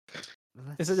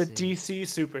 Is it a let's see. DC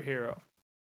superhero?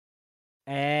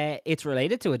 It's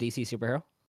related to a DC superhero.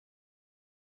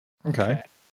 Okay.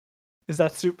 Is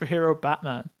that superhero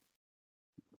Batman?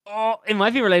 Oh, it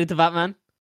might be related to Batman.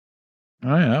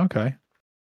 Oh yeah. Okay.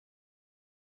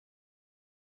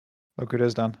 Look who it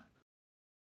is, Dan.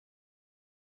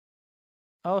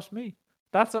 Oh, it's me.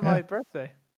 That's on Yeah. my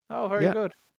birthday. Oh, very Yeah.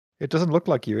 good. It doesn't look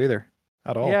like you either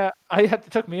at all. Yeah,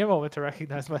 it took me a moment to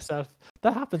recognize myself.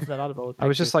 That happens in a lot of old I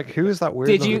was just pictures. like, who is that weird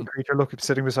Did looking you- creature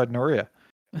sitting beside Nuria?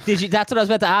 Did you? That's what I was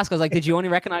about to ask. I was like, did you only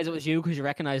recognize it was you because you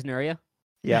recognized Nuria?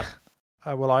 Yeah.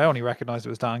 Well, I only recognized it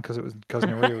was Dan because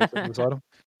Nuria was sitting beside him.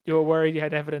 You were worried you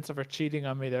had evidence of her cheating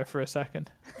on me there for a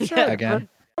second. Yeah. Again.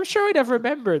 I'm sure I'd have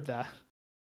remembered that.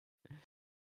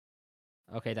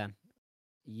 Okay, Dan.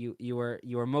 You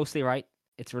were mostly right.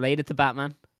 It's related to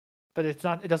Batman. But it's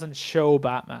not. It doesn't show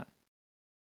Batman.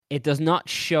 It does not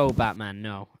show Batman.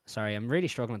 No, sorry, I'm really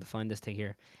struggling to find this thing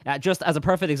here. Just as a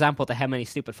perfect example to how many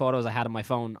stupid photos I had on my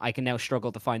phone, I can now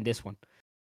struggle to find this one.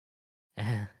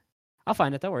 I'll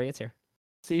find it. Don't worry, it's here.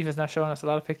 Steve is now showing us a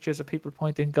lot of pictures of people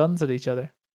pointing guns at each other.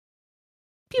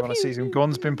 You want to see some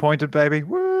guns being pointed, baby?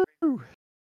 Woo!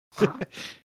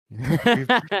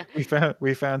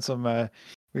 we found some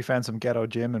ghetto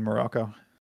gym in Morocco.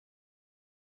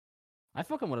 I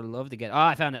fucking would have loved to get. Oh,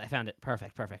 I found it.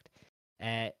 Perfect.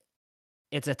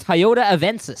 It's a Toyota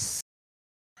Avensis.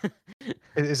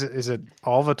 Is it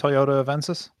of a Toyota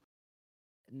Avensis?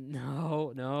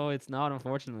 No, it's not.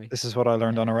 Unfortunately. This is what I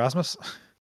learned on Erasmus.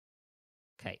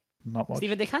 Okay, Not much.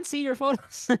 Stephen, they can't see your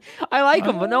photos. I like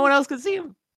them, but no one else can see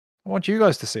them. I want you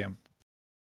guys to see him.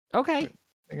 Okay.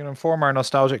 You can inform our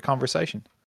nostalgic conversation.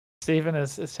 Stephen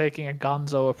is taking a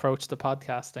gonzo approach to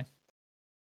podcasting.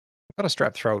 I've got a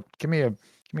strep throat. Give me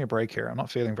a break here. I'm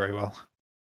not feeling very well.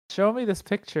 Show me this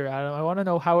picture, Adam. I want to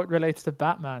know how it relates to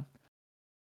Batman.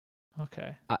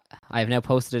 Okay. I have now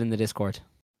posted it in the Discord.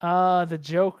 The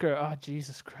Joker. Oh,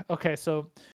 Jesus Christ. Okay, so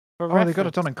for Oh, they got it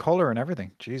reference, done in color and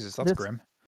everything. Jesus, that's This- grim.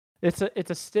 It's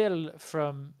a still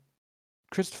from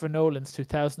Christopher Nolan's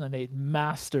 2008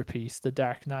 masterpiece, The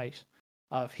Dark Knight,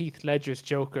 of Heath Ledger's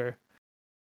Joker.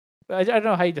 I don't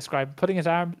know how you describe it. Putting his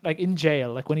arm like in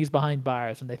jail, like when he's behind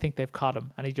bars and they think they've caught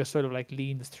him, and he just sort of like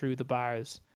leans through the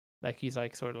bars, like he's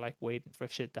like sort of like waiting for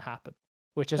shit to happen.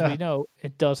 Which, as we know,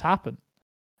 it does happen.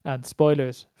 And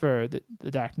spoilers for the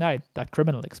Dark Knight, that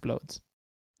criminal explodes.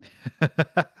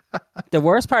 The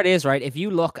worst part is, right, if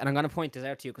you look, and I'm going to point this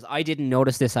out to you because I didn't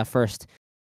notice this at first.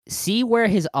 See where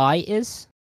his eye is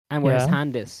and where his Yeah.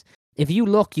 hand is. If you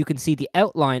look, you can see the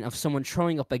outline of someone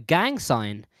throwing up a gang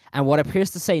sign and what appears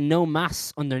to say no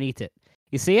mass underneath it.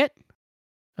 You see it?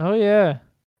 Oh yeah.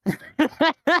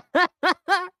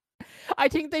 I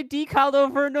think they decaled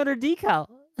over another decal.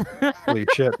 Holy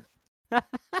shit.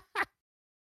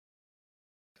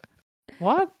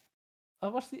 What?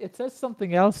 It says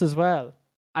something else as well.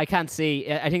 I can't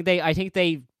see. I think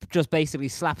they just basically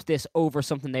slapped this over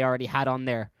something they already had on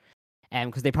there,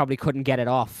 because they probably couldn't get it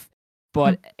off.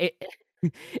 But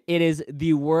it is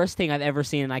the worst thing I've ever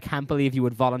seen, and I can't believe you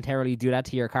would voluntarily do that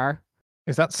to your car.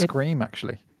 Is that Scream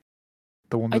actually?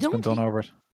 The one I that's been don't done think- over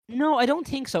it. No, I don't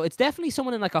think so. It's definitely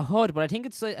someone in like a hood, but I think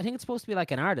it's supposed to be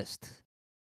like an artist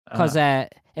because it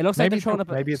looks like they're throwing up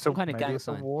some kind of gang a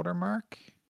sign. watermark.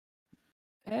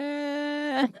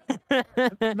 Imagine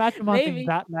wanting Maybe.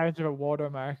 that large of a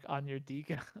watermark on your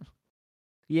decal.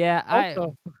 Yeah,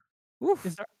 Also, oof.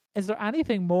 is there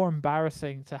anything more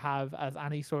embarrassing to have as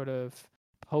any sort of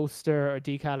poster or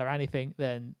decal or anything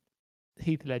than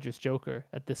Heath Ledger's Joker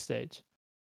at this stage?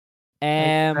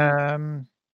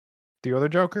 The other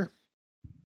Joker.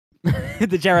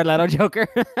 The Jared Leto Joker.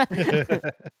 What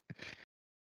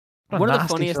a One of the nasty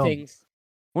funniest film. things.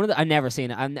 I've never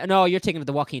seen it. No, you're thinking of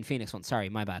the Joaquin Phoenix one. Sorry,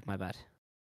 my bad. Yeah,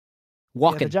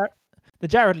 Walking. the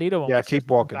Jared Leto one. Yeah, was keep just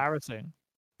walking. Embarrassing.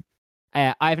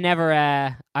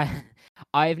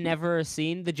 I've never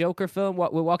seen the Joker film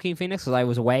with Joaquin Phoenix because I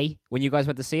was away when you guys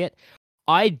went to see it.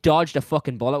 I dodged a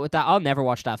fucking bullet with that. I'll never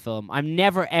watch that film. I'm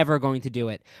never ever going to do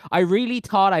it. I really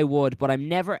thought I would, but I'm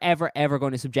never ever ever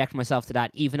going to subject myself to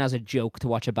that, even as a joke, to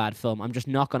watch a bad film. I'm just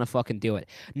not going to fucking do it.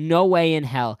 No way in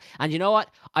hell. And you know what?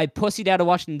 I pussied out of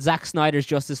watching Zack Snyder's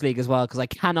Justice League as well, because I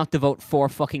cannot devote 4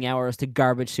 fucking hours to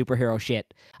garbage superhero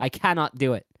shit. I cannot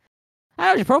do it.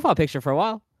 That was your profile picture for a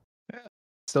while.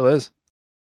 Still is.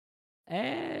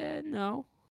 No.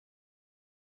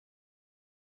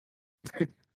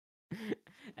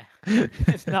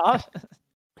 It's not.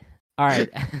 All right.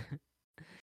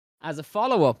 As a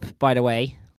follow-up, by the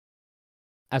way,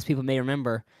 as people may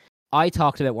remember, I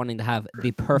talked about wanting to have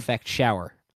the perfect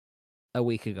shower a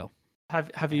week ago.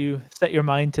 Have you set your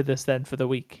mind to this then for the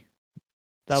week?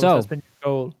 That's been your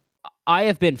goal. I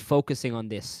have been focusing on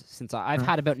this since I've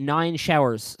had about 9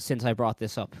 showers since I brought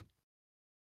this up.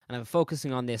 And I'm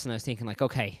focusing on this, and I was thinking, like,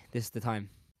 okay, this is the time.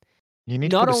 You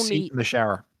need to put a seat in the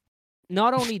shower.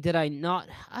 Not only did I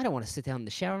don't want to sit down in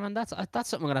the shower, man. That's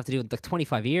something I'm gonna have to do in like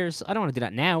 25 years. I don't want to do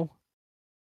that now.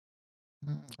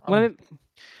 When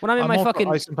I'm in my fucking...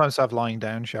 I sometimes have lying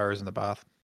down showers in the bath.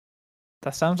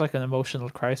 That sounds like an emotional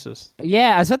crisis.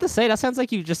 Yeah, I was about to say, that sounds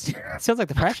like you just... sounds like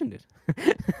depression, dude.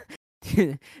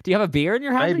 Do you have a beer in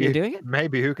your hand when you're doing it?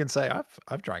 Maybe, who can say?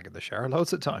 I've drank in the shower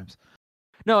loads of times.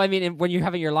 No, I mean, when you're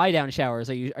having your lie down showers,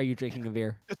 are you drinking a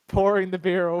beer? Just pouring the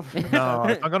beer over. No,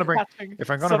 if I'm gonna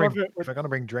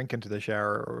bring drink into the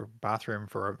shower or bathroom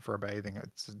for bathing,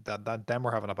 it's that then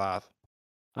we're having a bath.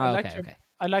 Oh, okay.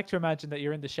 I like to imagine that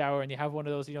you're in the shower and you have one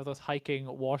of those, those hiking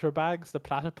water bags, the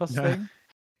platypus thing.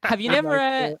 Have you never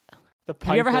have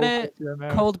you ever had a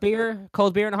cold beer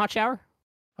in a hot shower?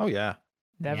 Oh yeah.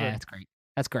 Never. Yeah, that's great.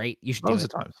 That's great. You should loads do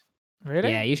it. Of times. Really?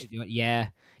 Yeah, you should do it. Yeah,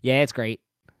 it's great.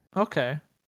 Okay.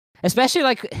 Especially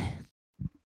like,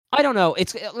 I don't know.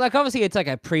 It's like, obviously it's like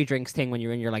a pre-drinks thing when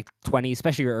you're in your like 20s,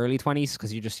 especially your early 20s,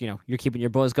 because you just, you're keeping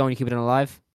your buzz going, you're keeping it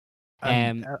alive.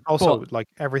 Also, like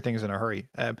everything's in a hurry.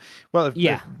 For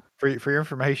your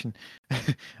information,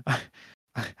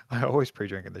 I always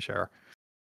pre-drink in the shower.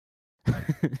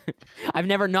 I've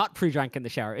never not pre-drank in the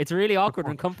shower. It's really awkward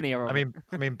when company are over.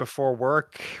 I mean, before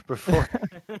work, before.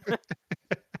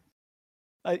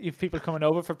 You've people coming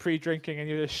over for pre-drinking and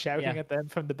you're just shouting at them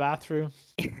from the bathroom.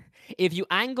 If you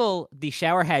angle the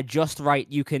shower head just right,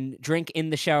 you can drink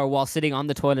in the shower while sitting on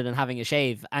the toilet and having a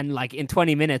shave. And like in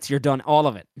 20 minutes, you're done all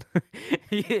of it.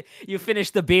 You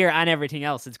finish the beer and everything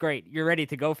else. It's great. You're ready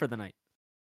to go for the night.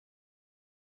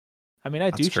 I mean, I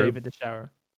do shave in the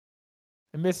shower.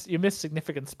 You miss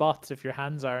significant spots if your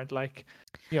hands aren't like,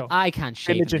 I can't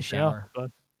shave in the shower.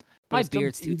 But my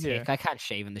beard's too thick. I can't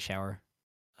shave in the shower.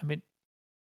 I mean,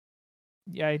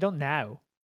 yeah, I don't now.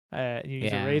 You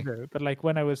use a razor, but like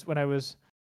when I was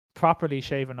properly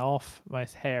shaving off my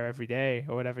hair every day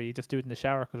or whatever, you just do it in the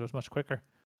shower because it was much quicker.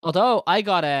 Although I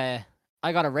got a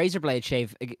razor blade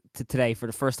shave today for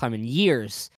the first time in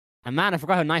years, and man, I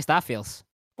forgot how nice that feels.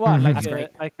 What,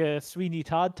 like a Sweeney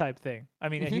Todd type thing? I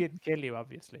mean, he didn't kill you,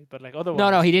 obviously, but like otherwise.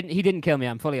 No, he didn't. He didn't kill me.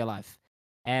 I'm fully alive.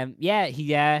 He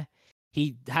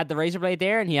had the razor blade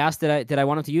there, and he asked did I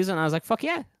want him to use it, and I was like, fuck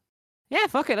yeah,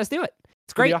 fuck it, let's do it.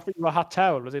 It's great. Did he offer you a hot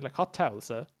towel? Was it like hot towels,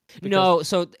 sir? No,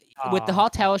 so with the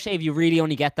hot towel shave, you really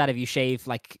only get that if you shave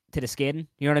like to the skin.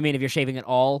 You know what I mean? If you're shaving it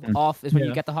all off, is when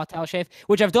you get the hot towel shave,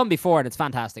 which I've done before, and it's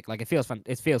fantastic. Like it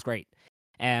feels great.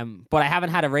 But I haven't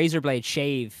had a razor blade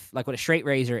shave like with a straight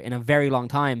razor in a very long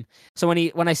time. So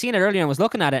when I seen it earlier and was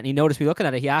looking at it, and he noticed me looking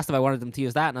at it, he asked if I wanted them to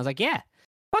use that, and I was like, yeah,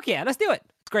 fuck yeah, let's do it.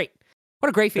 It's great. What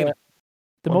a great feeling.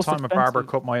 One time a barber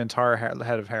cut my entire head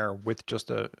of hair with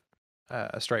just a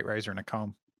straight razor and a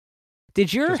comb.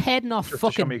 Did your head not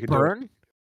fucking burn?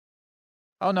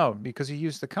 Oh no, because he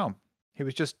used the comb. He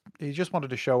just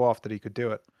wanted to show off that he could do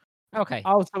it. Okay.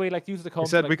 Oh, so he like used the comb. He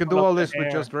said we can do all this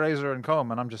with just razor and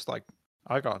comb, and I'm just like,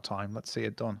 I got time. Let's see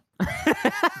it done.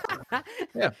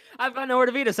 Yeah. I've got nowhere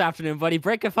to be this afternoon, buddy.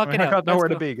 Break a fucking. I got nowhere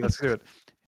to be. Let's do it.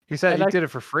 He said he did it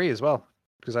for free as well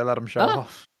because I let him show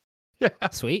off. Yeah.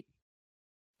 Sweet.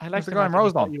 I like the guy in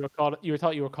Rosedon. You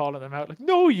thought you were calling them out. Like,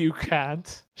 no, you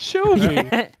can't. Show me.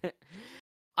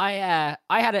 I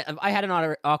had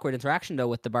an awkward interaction though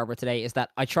with the barber today. Is that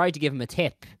I tried to give him a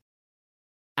tip,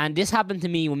 and this happened to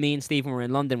me when me and Stephen were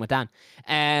in London with Dan.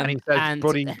 And he said,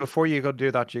 "Buddy, before you go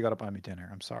do that, you got to buy me dinner."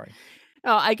 I'm sorry.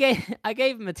 No, I gave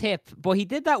him a tip, but he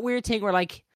did that weird thing where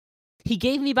like he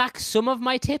gave me back some of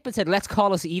my tip and said, "Let's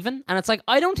call us even." And it's like,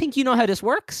 I don't think you know how this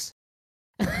works.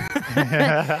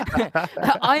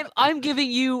 I'm giving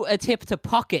you a tip to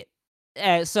pocket,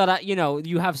 so that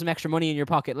you have some extra money in your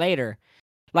pocket later.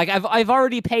 Like I've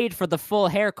already paid for the full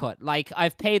haircut. Like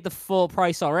I've paid the full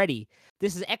price already.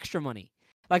 This is extra money.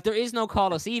 Like there is no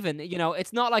call us even. You know,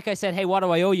 it's not like I said, "Hey, what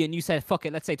do I owe you?" and you said, "Fuck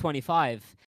it, let's say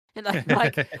 25." And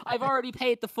like I've already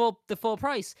paid the full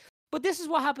price. But this is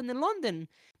what happened in London.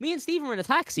 Me and Stephen were in a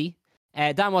taxi.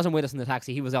 Dan wasn't with us in the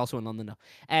taxi. He was also in London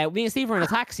though. Me and Steve were in a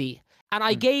taxi, and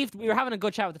we were having a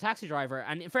good chat with the taxi driver.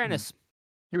 And in fairness,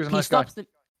 He was a nice guy.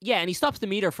 and he stops the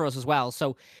meter for us as well.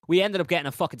 So we ended up getting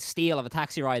a fucking steal of a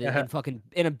taxi ride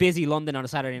in a busy London on a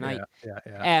Saturday night.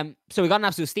 Yeah. So we got an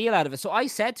absolute steal out of it. So I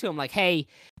said to him like, "Hey,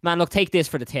 man, look, take this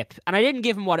for the tip." And I didn't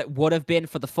give him what it would have been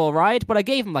for the full ride, but I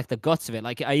gave him like the guts of it.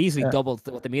 Like I easily doubled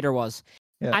what the meter was.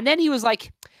 Yeah. And then he was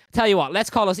like, "Tell you what,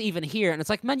 let's call us even here." And it's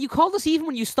like, man, you called us even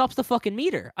when you stopped the fucking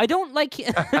meter. I don't like.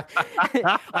 I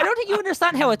don't think you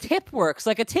understand how a tip works.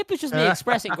 Like a tip is just me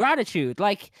expressing gratitude.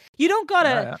 Like you don't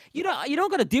gotta, you don't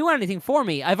gotta do anything for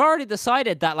me. I've already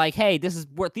decided that, like, hey, this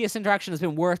interaction has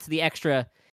been worth the extra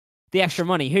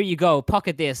money. Here you go,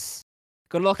 pocket this.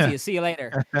 Good luck to you. See you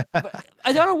later. But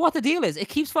I don't know what the deal is. It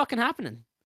keeps fucking happening.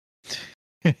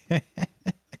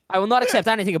 I will not accept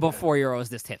anything above €4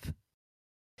 this tip.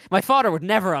 My father would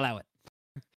never allow it.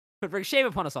 It would bring shame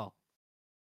upon us all.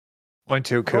 I'm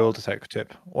too cool to take a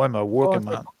tip. I'm a working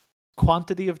man.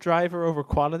 Quantity of driver over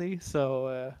quality.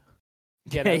 So,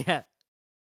 yeah.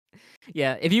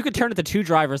 If you could turn it to 2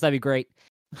 drivers, that'd be great.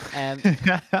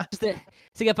 Just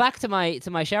to get back to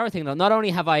my shower thing though, not only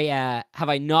have I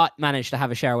not managed to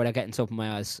have a shower without getting soap in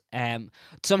my eyes.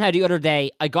 Somehow the other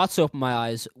day I got soap in my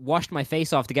eyes, washed my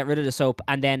face off to get rid of the soap,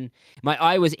 and then my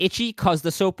eye was itchy because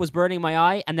the soap was burning my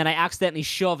eye, and then I accidentally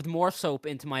shoved more soap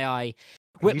into my eye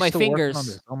with my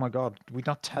fingers. Oh my god, did we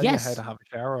not tell you how to have a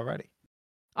shower already?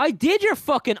 I did your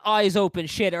fucking eyes open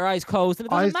shit or eyes closed, and it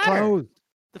doesn't matter. Closed.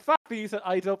 The fact that you said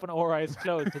eyes open or eyes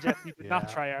closed suggests you did not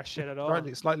try our shit at all.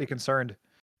 Slightly concerned.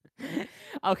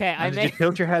 Okay, Did you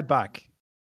tilt your head back?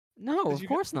 No, of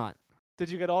course not. Did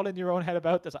you get all in your own head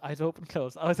about this? Eyes open,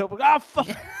 closed. Eyes open. Ah, fuck!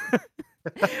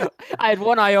 I had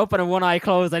one eye open and one eye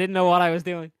closed. I didn't know what I was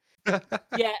doing.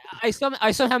 Yeah, I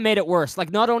somehow made it worse.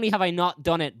 Like, not only have I not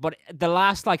done it, but the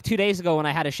last, 2 days ago when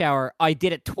I had a shower, I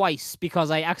did it twice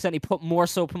because I accidentally put more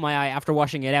soap in my eye after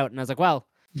washing it out. And I was like, well,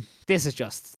 this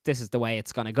is the way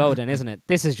it's going to go then, isn't it?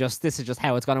 This is just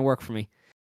how it's going to work for me.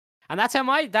 And that's how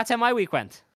my week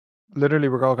went. Literally,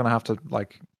 we're all going to have to,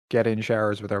 get in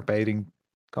showers with our bathing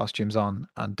costumes on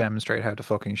and demonstrate how to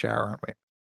fucking shower, aren't we?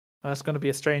 That's going to be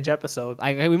a strange episode.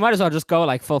 We might as well just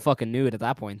go, full fucking nude at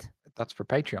that point. That's for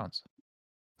Patreons.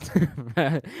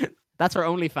 That's for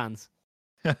OnlyFans.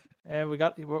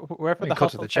 We're for the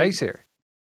cut to the chase here.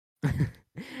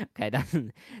 Okay,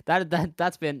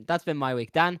 that's been my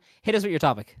week. Dan, hit us with your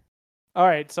topic. All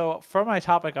right, so for my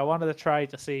topic, I wanted to try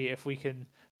to see if we can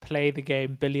play the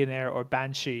game Billionaire or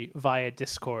Banshee via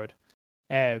Discord.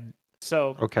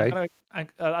 So okay,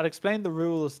 I'll explain the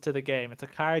rules to the game. It's a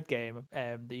card game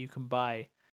that you can buy.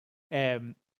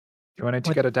 You wanted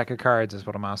to get a deck of cards, is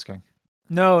what I'm asking.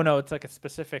 No, it's like a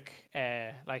specific,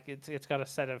 it's got a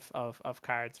set of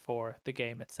cards for the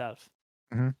game itself.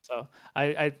 Mm-hmm. So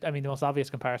I mean, the most obvious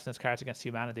comparison is Cards Against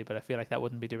Humanity, but I feel like that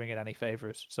wouldn't be doing it any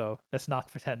favors. So let's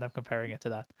not pretend I'm comparing it to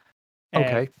that.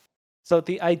 Okay. So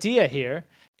the idea here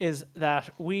is that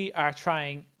we are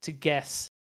trying to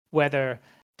guess whether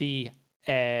the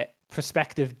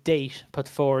prospective date put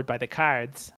forward by the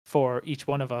cards for each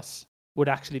one of us would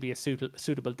actually be a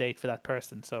suitable date for that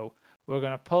person. So we're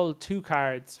going to pull 2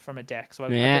 cards from a deck. So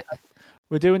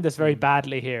we're doing this very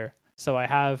badly here. So I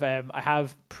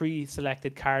have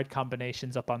pre-selected card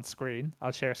combinations up on screen.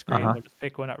 I'll share screen. We'll just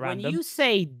pick one at random. When you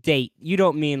say date, you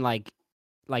don't mean like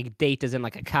date as in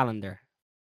like a calendar.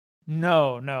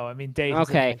 No. I mean date.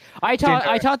 Okay. I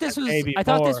thought this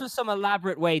was some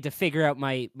elaborate way to figure out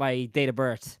my date of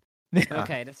birth.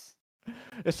 Okay, that's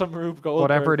it's some Rube Goldberg.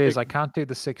 Whatever it is, I can't do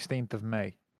the 16th of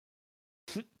May.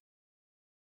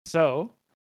 So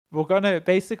we're gonna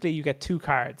basically you get 2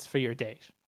 cards for your date.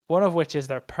 One of which is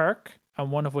their perk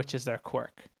and one of which is their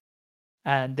quirk.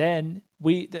 And then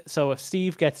so if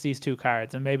Steve gets these 2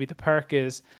 cards, and maybe the perk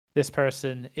is this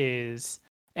person is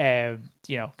can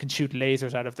shoot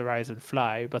lasers out of their eyes and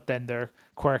fly, but then their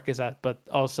quirk is but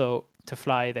also to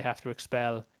fly they have to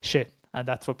expel shit, and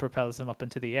that's what propels them up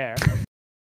into the air.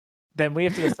 Then we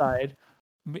have to decide,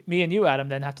 me and you, Adam,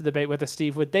 then have to debate whether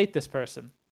Steve would date this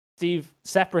person. Steve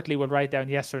separately will write down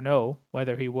yes or no,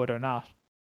 whether he would or not.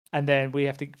 And then we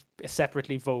have to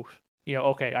separately vote,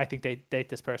 okay, I think they date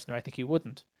this person, or I think he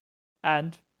wouldn't.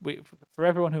 And for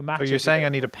everyone who matches... So you're saying I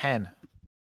need a pen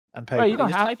and paper? Oh, you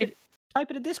don't have to. Type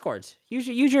it in Discord. Use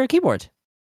your keyboard.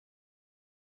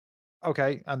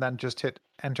 Okay, and then just hit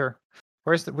enter.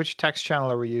 Which text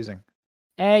channel are we using?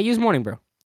 Use Morning Brew.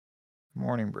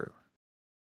 Morning Brew.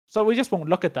 So we just won't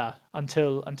look at that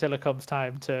until it comes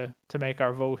time to make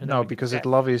our vote. And then No, we can because get-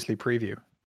 it'll obviously preview.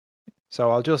 So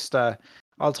I'll just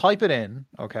I'll type it in,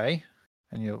 okay,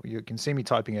 and you can see me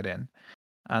typing it in,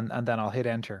 and then I'll hit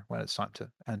enter when it's time to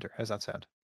enter. How's that sound?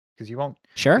 Because you'll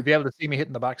Sure. be able to see me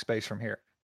hitting the backspace from here.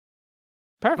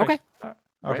 Perfect. Okay. Right.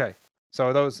 Okay. So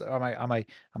are those am I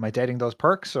dating those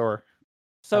perks, or have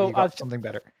So you got something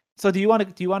better? so do you want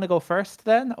to go first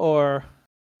then, or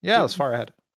Yeah, as far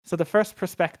ahead. so the first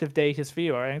prospective date is for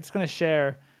you? All right? I'm just going to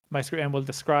share my screen and we'll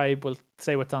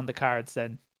say what's on the cards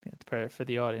then for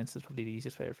the audience. It's probably the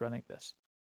easiest way of running this.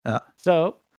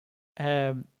 So,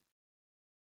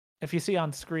 if you see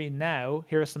on screen now,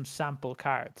 here are some sample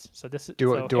cards. So this is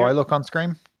Do I look on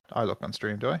screen? I look on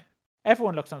stream, do I?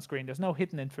 Everyone looks on screen. There's no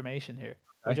hidden information here.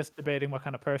 We're Okay. just debating what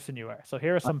kind of person you are. So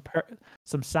here are some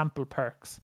sample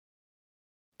perks.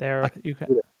 There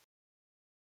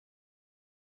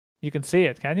you can see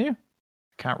it. Can you?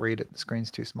 Can't read it. The screen's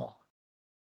too small.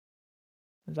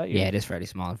 Is that you? Yeah, it is fairly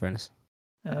small in fairness.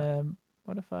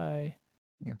 What if I?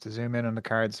 You have to zoom in on the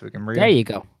cards so we can read. There you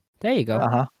go. There you go.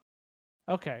 Uh-huh.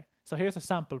 Okay, so here's a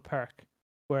sample perk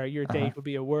where your Uh-huh. date would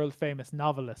be a world famous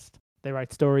novelist. They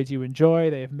write stories you enjoy.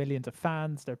 They have millions of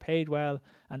fans. They're paid well,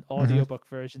 and audiobook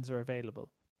versions are available.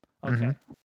 Okay, Mhm.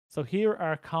 so here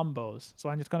are combos. So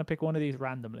I'm just going to pick one of these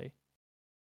randomly.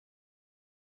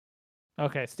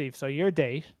 Okay, Steve. So your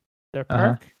date, their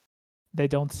Uh-huh. perk, they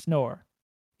don't snore.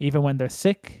 Even when they're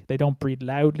sick, they don't breathe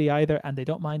loudly either, and they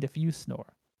don't mind if you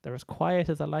snore. They're as quiet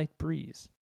as a light breeze.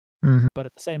 Mhm. But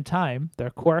at the same time, their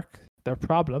quirk, their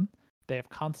problem, they have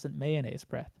constant mayonnaise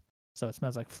breath. So it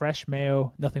smells like fresh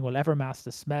mayo. Nothing will ever mask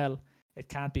the smell. It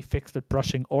can't be fixed with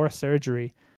brushing or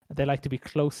surgery. They like to be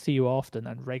close to you often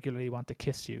and regularly want to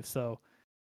kiss you. So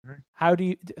how do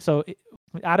you? So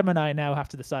Adam and I now have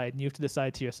to decide, and you have to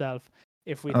decide to yourself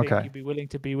if we think Okay. you'd be willing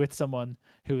to be with someone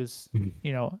who's,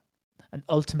 Mhm. an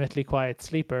ultimately quiet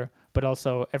sleeper, but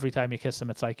also every time you kiss them,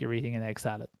 it's like you're eating an egg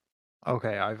salad.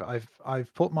 Okay,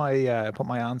 I've put my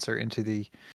answer into the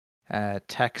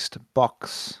text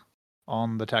box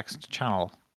on the text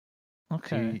channel. So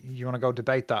Okay. you want to go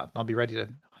debate that? I'll be ready to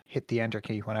hit the enter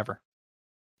key whenever.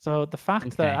 So the fact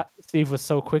Okay. that Steve was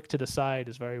so quick to decide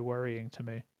is very worrying to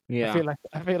me. Yeah.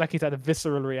 I feel like he's had a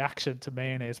visceral reaction to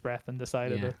mayonnaise breath and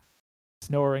decided Yeah. that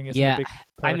snoring is Yeah, a big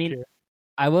I perk mean, here.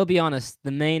 I will be honest.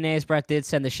 The mayonnaise breath did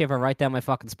send a shiver right down my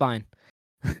fucking spine.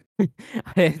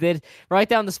 It did right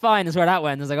down the spine is where that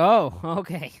went. I was like, oh,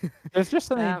 okay. There's just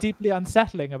something um, deeply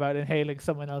unsettling about inhaling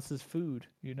someone else's food,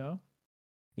 you know?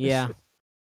 Yeah.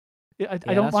 I Yeah,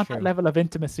 don't that's want true. that level of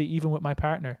intimacy even with my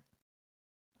partner.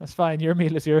 That's fine. Your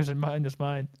meal is yours and mine is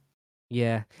mine.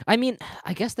 Yeah. I mean,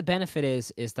 I guess the benefit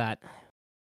is that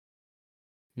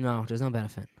no, there's no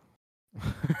benefit.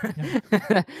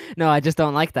 No, I just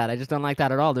don't like that. I just don't like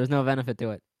that at all. There's no benefit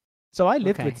to it. So I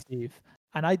lived Okay. with Steve,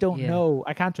 and I don't Yeah. know.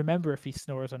 I can't remember if he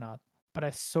snores or not, but I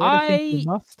sort of think he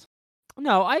must.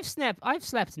 No, I've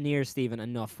slept near Stephen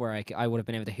enough where I would have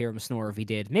been able to hear him snore if he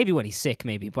did. Maybe when he's sick,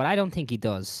 maybe, but I don't think he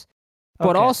does.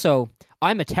 But Okay. also,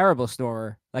 I'm a terrible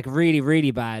snorer, like really,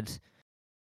 really bad.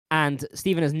 And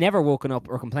Stephen has never woken up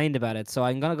or complained about it, so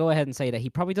I'm gonna go ahead and say that he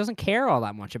probably doesn't care all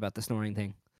that much about the snoring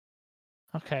thing.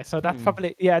 Okay, so that's Hmm.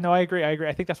 probably No, I agree.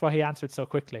 I think that's why he answered so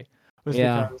quickly. Was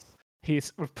Yeah. because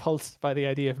he's repulsed by the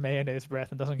idea of mayonnaise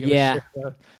breath and doesn't give Yeah. a shit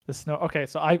about the snow. Okay,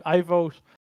 so I vote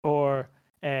for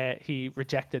he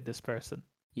rejected this person.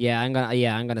 Yeah, I'm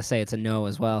gonna say it's a no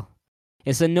as well.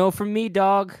 It's a no from me,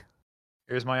 dog.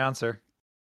 Here's my answer.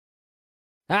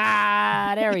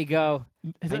 Ah, there we go.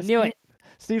 I knew it.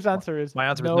 Steve's answer is My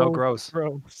answer was no gross.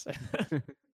 gross.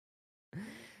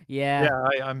 Yeah.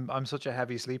 Yeah, I'm such a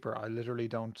heavy sleeper. I literally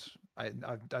don't. I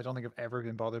don't think I've ever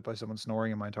been bothered by someone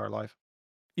snoring in my entire life.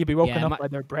 You'd be woken Yeah, up by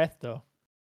their breath though.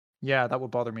 Yeah, that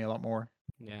would bother me a lot more.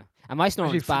 Yeah. And my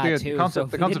snoring's Actually, bad the too. concept, so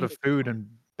if the we concept didn't- of food and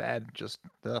bed just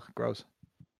gross.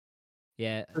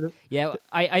 Yeah. Sort of- Yeah,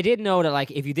 I did know that like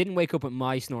if you didn't wake up with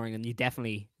my snoring, then you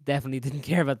definitely didn't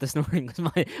care about the snoring because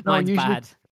mine's usually- bad.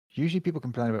 Usually people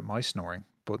complain about my snoring,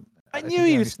 but I think knew I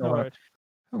you only snore snored.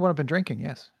 when I've been drinking,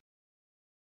 yes.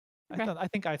 Okay. I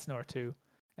think I'd snore too.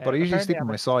 But I usually Apparently sleep on I'm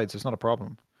my sides. It's not a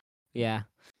problem. Yeah.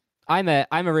 I'm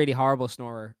a really horrible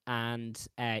snorer, and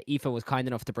Aoife was kind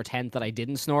enough to pretend that I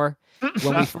didn't snore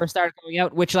when we first started going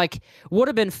out, which like would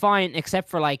have been fine, except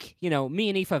for like me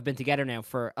and Aoife have been together now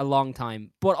for a long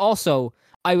time, but also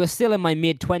I was still in my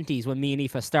mid-20s when me and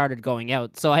Aoife started going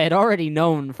out, so I had already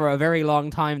known for a very long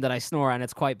time that I snore and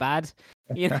it's quite bad,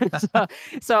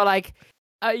 so like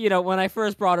when I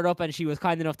first brought it up and she was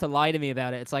kind enough to lie to me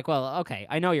about it, it's like, well, okay,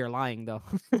 I know you're lying though.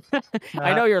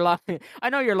 I know you're lying. I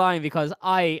know you're lying because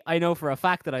I know for a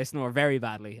fact that I snore very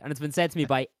badly, and it's been said to me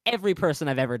by every person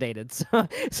I've ever dated. So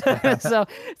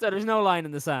there's no line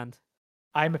in the sand.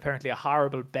 I'm apparently a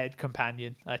horrible bed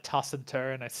companion. I toss and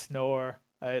turn. I snore.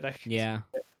 Yeah.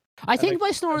 I think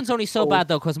my snoring's only so bad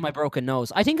though because of my broken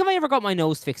nose. I think if I ever got my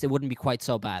nose fixed, it wouldn't be quite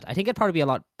so bad. I think it'd probably be a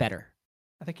lot better.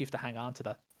 I think you have to hang on to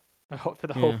that. I hope for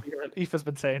the whole year. Aoife's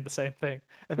been saying the same thing.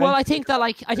 Well, I think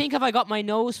if I got my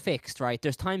nose fixed, right,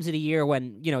 there's times of the year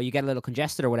when, you get a little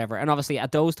congested or whatever. And obviously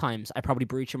at those times, I probably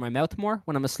breathe through my mouth more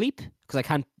when I'm asleep because I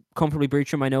can't comfortably breathe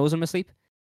through my nose when I'm asleep.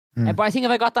 But I think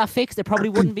if I got that fixed, it probably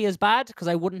wouldn't be as bad because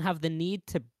I wouldn't have the need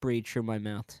to breathe through my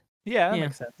mouth. Yeah, that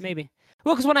makes sense. Maybe.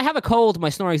 Well, because when I have a cold, my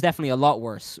snoring is definitely a lot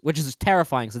worse, which is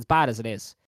terrifying because it's bad as it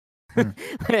is.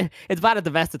 It's bad at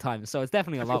the best of times, so it's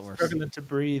definitely a lot worse. Struggling to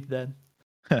breathe then.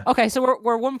 Okay, so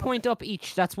we're 1 point up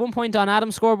each. That's 1 point on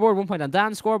Adam's scoreboard, 1 point on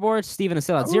Dan's scoreboard. Stephen is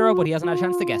still at 0, but he hasn't had a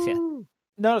chance to guess yet.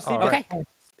 No, Steve. Okay.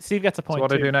 Steve gets a point. So what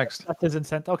do I too. do next? That's his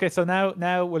incentive. Okay, so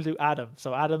now we'll do Adam.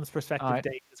 So Adam's perspective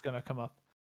date is going to come up.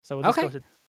 So we'll just go to.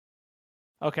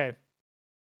 Okay.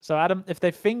 So Adam, if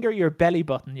they finger your belly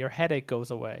button, your headache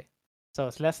goes away. So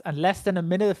it's less than a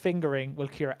minute of fingering will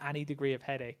cure any degree of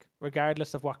headache,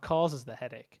 regardless of what causes the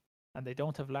headache. And they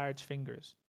don't have large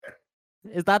fingers.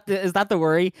 Is that the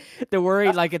worry? The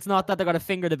worry, like, it's not that they're gonna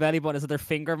finger the belly button, it's that their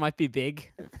finger might be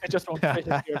big. It just won't fit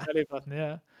into your belly button,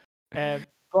 yeah.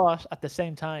 But at the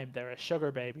same time, they're a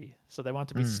sugar baby, so they want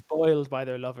to be spoiled by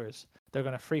their lovers. They're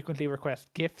going to frequently request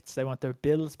gifts. They want their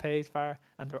bills paid for,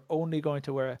 and they're only going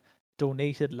to wear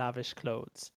donated lavish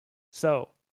clothes. So,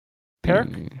 perk,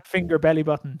 finger belly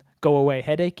button, go away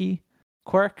headachy.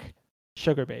 Quirk,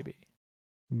 sugar baby.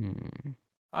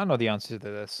 I know the answer to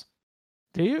this.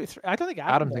 Do you? I don't think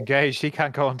Adam's engaged. He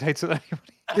can't go on dates with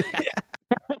anybody.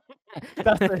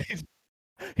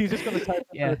 He's just going to type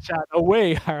in the chat.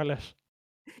 Away, harlot.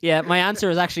 Yeah, my answer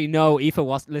is actually no.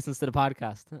 Aoife listens to the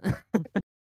podcast.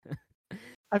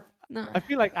 I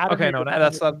feel like Adam. Okay,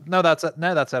 now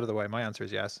that's out of the way. My answer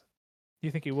is yes.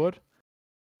 You think he would?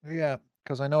 Yeah,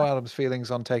 because I know Adam's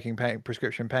feelings on taking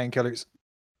prescription painkillers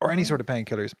or any sort of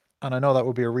painkillers, and I know that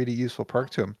would be a really useful perk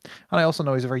to him. And I also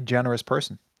know he's a very generous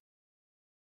person.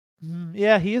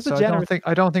 Yeah, he is a generous.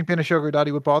 I don't think being a sugar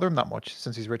daddy would bother him that much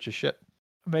since he's rich as shit.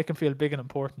 Make him feel big and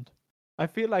important. I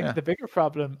feel like the bigger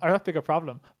problem, or not bigger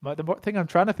problem, but the thing I'm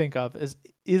trying to think of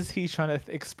is he trying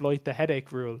to exploit the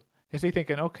headache rule? Is he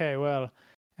thinking, okay, well,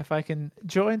 if I can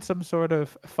join some sort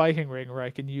of fighting ring where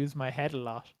I can use my head a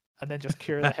lot and then just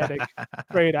cure the headache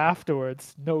straight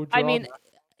afterwards, no drama. I mean,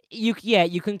 you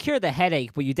can cure the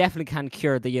headache, but you definitely can't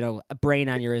cure the a brain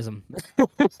aneurysm.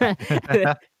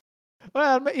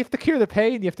 Well, you have to cure the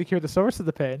pain. You have to cure the source of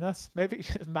the pain. That's maybe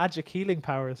magic healing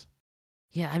powers.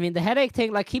 Yeah, I mean, the headache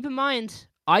thing, like, keep in mind,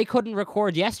 I couldn't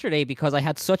record yesterday because I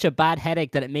had such a bad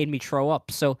headache that it made me throw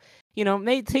up. So,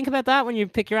 think about that when you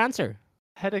pick your answer.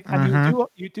 Headache, and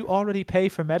you do already pay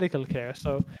for medical care.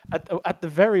 So, at the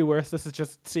very worst, this is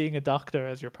just seeing a doctor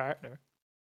as your partner.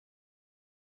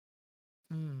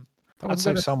 That would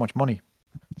save so much money,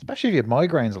 especially if you had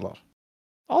migraines a lot.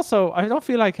 Also, I don't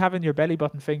feel like having your belly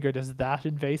button fingered is that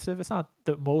invasive. It's not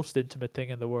the most intimate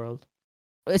thing in the world.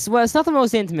 It's not the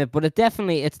most intimate, but it's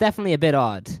definitely a bit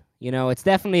odd. It's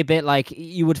definitely a bit like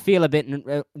you would feel a bit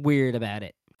weird about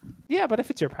it. Yeah, but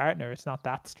if it's your partner, it's not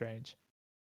that strange.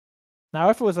 Now,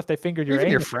 if they fingered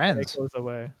your friends, it goes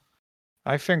away.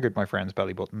 I fingered my friends'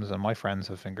 belly buttons, and my friends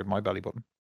have fingered my belly button.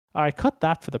 I cut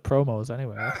that for the promos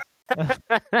anyway.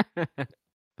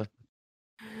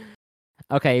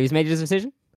 Okay, he's made his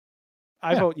decision.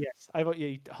 I vote yes. I vote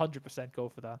you 100% go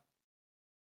for that.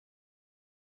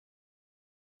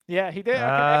 Yeah, he did.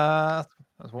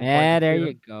 Okay. There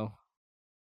you go.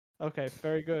 Okay,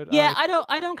 very good. Yeah, I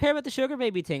don't care about the sugar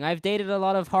baby thing. I've dated a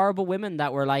lot of horrible women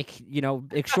that were like,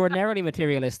 extraordinarily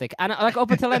materialistic, and like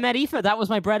up until I met Aoife, that was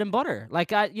my bread and butter. Like,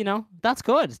 that's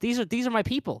good. These are my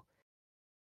people.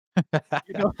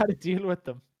 You know how to deal with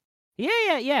them.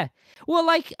 Yeah. Well,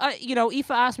 like,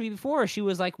 Aoife asked me before. She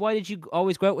was like, "Why did you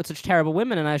always go out with such terrible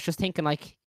women?" And I was just thinking,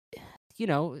 like,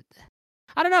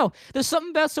 I don't know. There's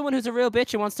something about someone who's a real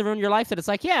bitch and wants to ruin your life that it's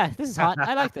like, yeah, this is hot.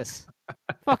 I like this.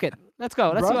 Fuck it. Let's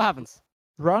go. Let's see what happens.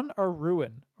 Run or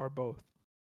ruin or both?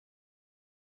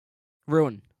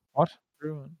 Ruin. What?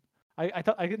 Ruin. I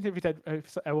didn't think we said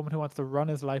a woman who wants to run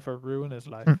his life or ruin his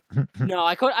life. No,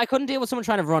 I couldn't deal with someone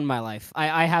trying to run my life.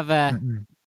 I have a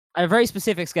very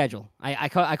specific schedule. I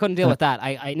couldn't deal with that.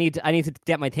 I need to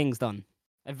get my things done.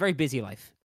 I have a very busy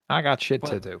life. I got shit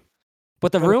to do.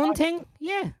 But the ruin thing,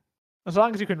 yeah. As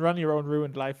long as you can run your own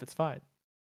ruined life, it's fine.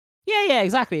 Yeah,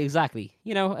 exactly.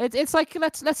 You know, it's like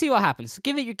let's see what happens.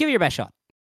 Give it your best shot.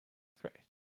 Great.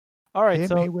 All right, Hit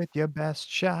so me with your best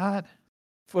shot.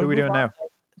 we'll Who are we move doing on now?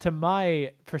 to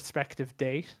my prospective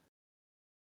date.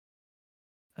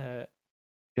 The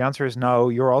answer is no.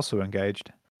 You're also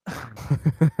engaged.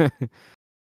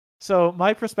 So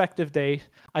my prospective date,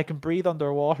 I can breathe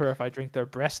underwater if I drink their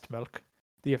breast milk.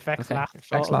 The effects Okay. last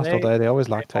Effects all last all day. day. They always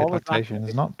lactate. always Lactation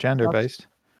is lactate. not gender based.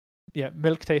 Yeah,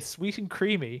 milk tastes sweet and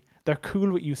creamy. They're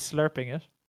cool with you slurping it.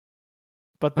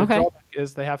 But the Okay. drawback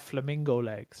is they have flamingo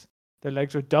legs. Their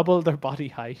legs are double their body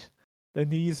height. The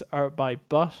knees are by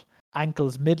butt,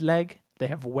 ankles mid-leg. They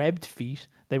have webbed feet.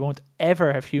 They won't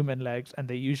ever have human legs, and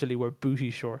they usually wear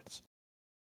booty shorts.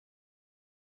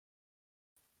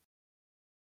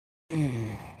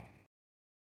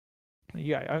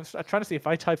 Yeah, I'm trying to see if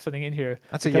I type something in here.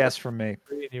 That's a because yes from me.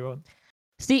 you won't.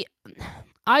 See,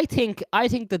 I think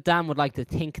that Dan would like to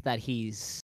think that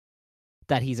he's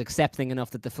accepting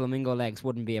enough that the flamingo legs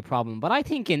wouldn't be a problem. But I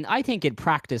think in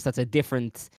practice that's a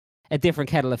different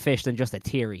kettle of fish than just a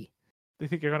theory. Do you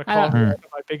think you're going to I call don't- me out on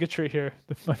my bigotry here?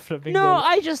 My flamingo. No,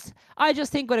 I just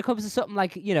think when it comes to something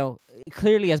like, you know,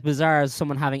 clearly as bizarre as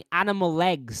someone having animal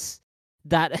legs,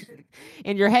 that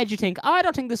in your head you think, oh, I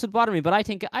don't think this would bother me, but I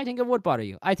think it would bother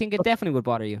you. I think it definitely would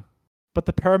bother you. But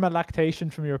the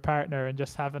permalactation from your partner and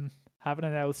just having an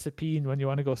L-Sapine when you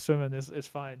want to go swimming is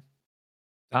fine.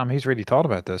 Damn, he's really thought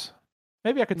about this.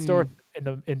 Maybe I could store it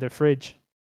in the fridge.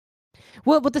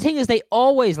 Well, but the thing is, they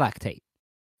always lactate.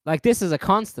 Like, this is a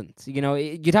constant. You know,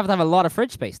 you'd have to have a lot of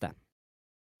fridge space then.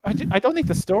 I don't need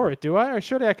to store it, do I? Or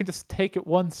surely I can just take it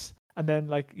once and then,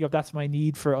 like, you know, that's my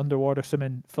need for underwater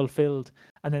swimming fulfilled.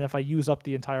 And then if I use up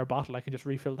the entire bottle, I can just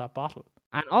refill that bottle.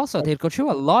 And also, they'd go through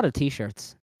a lot of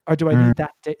t-shirts. Or do I need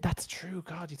that day? That's true.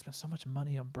 God, you spend so much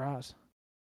money on bras.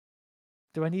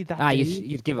 Do I need that?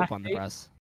 You'd give up on the bras.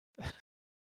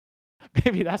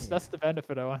 Maybe that's the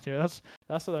benefit I want here.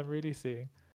 That's what I'm really seeing.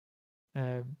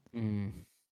 I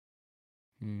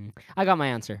got my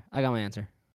answer. I'm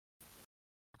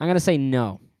gonna say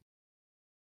no.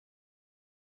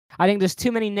 I think there's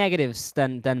too many negatives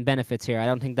than benefits here. I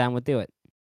don't think Dan would do it.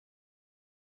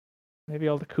 Maybe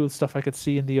all the cool stuff I could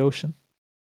see in the ocean.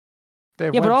 They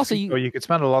have Yeah, but web also feet, though. You could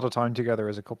spend a lot of time together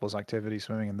as a couple's activity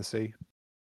swimming in the sea.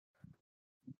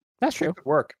 That's true. It could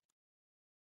work.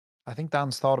 I think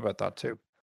Dan's thought about that too.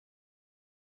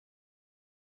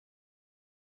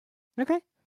 Okay.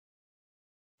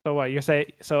 So what you're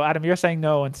saying? So Adam, you're saying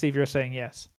no, and Steve, you're saying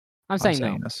yes. I'm saying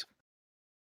no. Yes.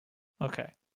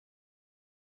 Okay.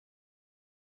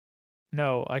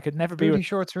 No, I could never be Booty with.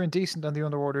 shorts are indecent and the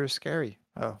underwater is scary.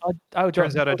 Oh, I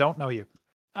turns out I don't know you.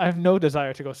 I have no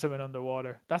desire to go swimming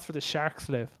underwater. That's where the sharks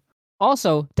live.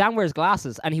 Also, Dan wears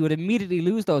glasses, and he would immediately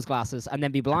lose those glasses and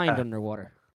then be blind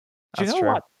underwater. Do you That's know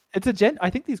true. what? It's I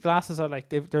think these glasses are like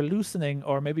they're loosening,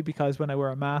 or maybe because when I wear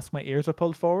a mask, my ears are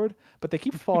pulled forward. But they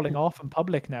keep falling off in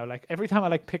public now. Like every time I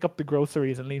like pick up the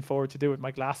groceries and lean forward to do it,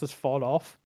 my glasses fall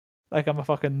off. Like I'm a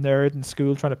fucking nerd in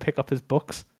school trying to pick up his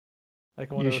books. Like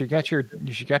You should get your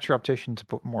optician to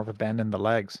put more of a bend in the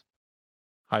legs.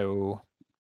 Hi-oh.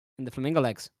 In the flamingo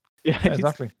legs. Yeah,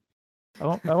 Exactly. I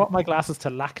want my glasses to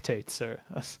lactate, sir.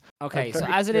 Okay, so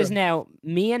very as it is clear. now,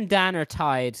 me and Dan are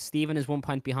tied. Stephen is 1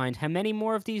 point behind. How many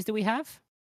more of these do we have?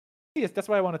 Yes, that's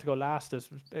why I wanted to go last. As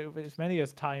many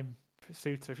as time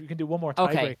suits. If you can do one more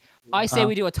Okay. tiebreak. I say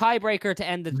we do a tiebreaker to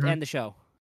end Mhm. the show.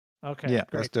 Okay. Yeah,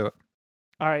 great. let's do it.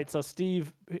 All right. So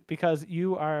Steve, because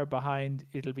you are behind,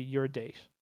 it'll be your date.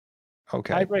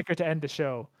 Okay. Tiebreaker to end the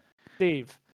show.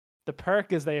 Steve, the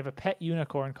perk is they have a pet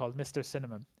unicorn called Mr.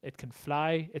 Cinnamon. It can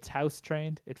fly. It's house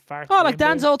trained. It farts. Oh, like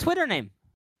Dan's rainbows. old Twitter name.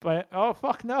 But oh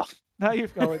fuck no! Now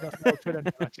you've that's no Twitter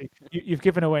name, actually. You've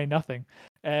given away nothing.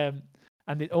 And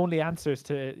it only answers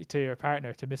to your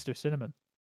partner, to Mr. Cinnamon.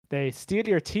 They steal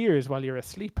your tears while you're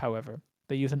asleep. However,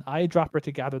 they use an eyedropper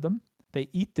to gather them. They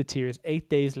eat the tears 8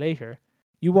 days later.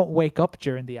 You won't wake up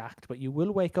during the act, but you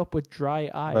will wake up with dry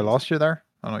eyes. I lost you there.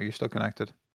 Oh no, you're still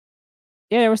connected.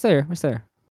 Yeah, we're still there.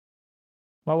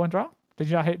 What went wrong? Did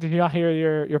you not hear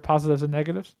your positives and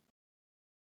negatives?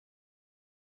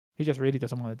 He just really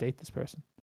doesn't want to date this person.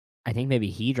 I think maybe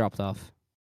he dropped off.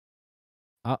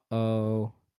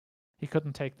 Uh-oh. He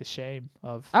couldn't take the shame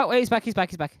of. Oh, wait, he's back. Are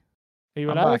you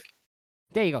I'm alive? back.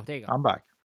 There you go. I'm back.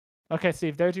 Okay,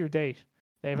 Steve, there's your date.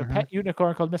 They have a pet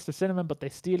unicorn called Mr. Cinnamon, but they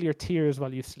steal your tears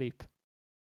while you sleep.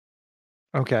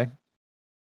 Okay.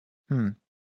 I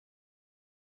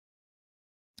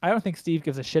don't think Steve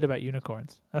gives a shit about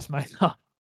unicorns. That's my thought.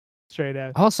 Straight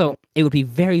out. Also, it would be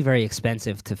very, very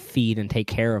expensive to feed and take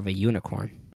care of a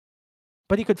unicorn.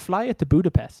 But he could fly it to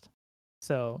Budapest.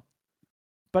 So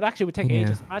But actually, it would take Yeah.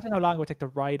 ages. Imagine how long it would take to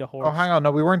ride a horse. Oh, hang on.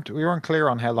 No, we weren't clear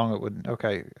on how long it would.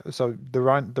 Okay, so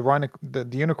the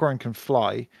unicorn can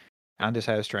fly, and is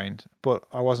house trained, but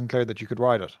I wasn't clear that you could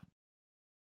ride it.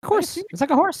 Of course, it's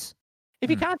like a horse. If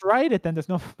you can't ride it, then there's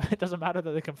no. It doesn't matter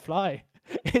that it can fly.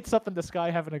 It's up in the sky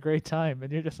having a great time,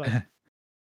 and you're just like.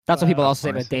 That's what people Wow, also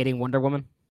say nice. about dating Wonder Woman.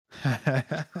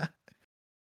 At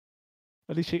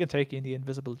least she can take you in the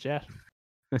invisible jet.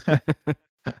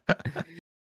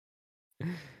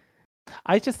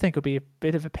 I just think it would be a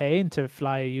bit of a pain to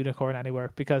fly a unicorn anywhere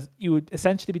because you would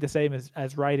essentially be the same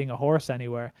as riding a horse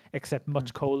anywhere, except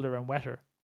much colder and wetter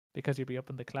because you'd be up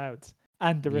in the clouds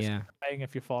and the risk Yeah. of dying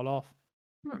if you fall off.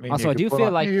 mean, Also, you I could do put feel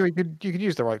on- like- you could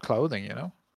use the right clothing, you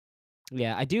know.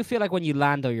 Yeah, I do feel like when you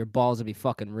land though, your balls would be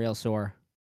fucking real sore.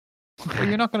 Well,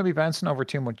 you're not going to be bouncing over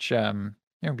too much. You're going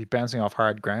to be bouncing off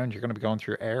hard ground. You're going to be going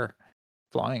through air,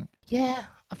 flying. Yeah,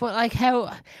 but like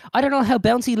how I don't know how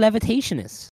bouncy levitation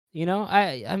is. You know,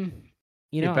 I'm.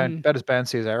 You know, I'm- bet as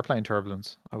bouncy as airplane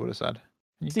turbulence. I would have said.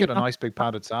 You See, get a I'm- nice big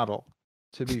padded saddle.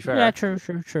 To be fair, yeah, true.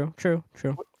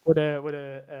 With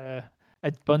a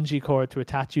bungee cord to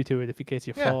attach you to it if in case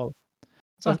you Yeah, fall.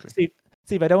 So, exactly.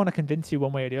 Steve, I don't want to convince you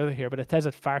one way or the other here, but it says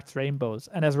it farts rainbows,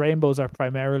 and as rainbows are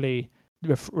primarily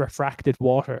refracted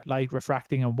water, light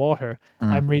refracting in water, Mm.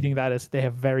 I'm reading that as they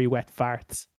have very wet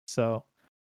farts. So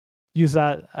use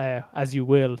that as you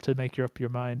will to make up your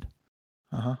mind.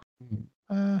 That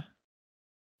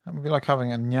would be like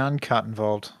having a nyan cat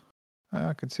involved.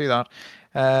 I can see that.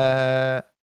 I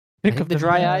think the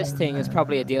dry eyes thing is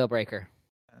probably a deal breaker.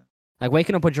 Like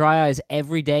waking up with dry eyes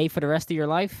every day for the rest of your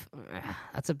life,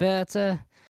 that's a bit of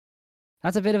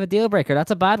a deal breaker.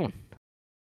 That's a bad one.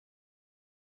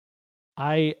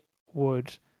 I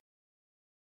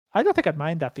don't think I'd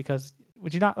mind that because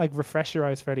would you not like refresh your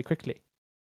eyes fairly quickly?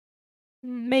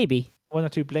 Maybe. One or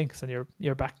two blinks and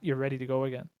you're back. You're ready to go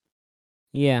again.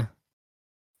 Yeah.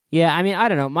 Yeah, I mean, I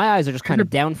don't know. My eyes are just kind of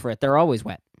down for it. They're always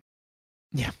wet.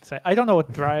 Yeah. So I don't know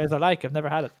what dry eyes are like. I've never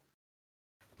had it.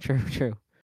 True.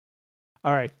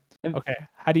 All right. Okay.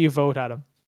 How do you vote, Adam,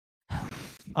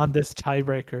 on this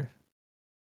tiebreaker?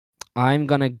 I'm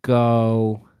gonna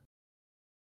go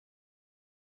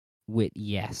with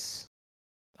yes.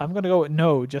 I'm gonna go with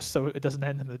no, just so it doesn't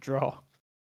end in a draw.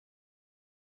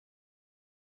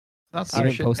 That's You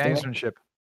didn't shit post it? gamesmanship.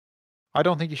 I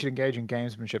don't think you should engage in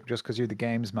gamesmanship just because you're the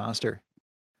games master.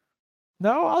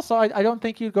 No. Also, I don't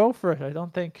think you go for it. I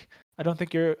don't think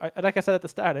you're. Like I said at the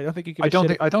start, I don't think you. Give a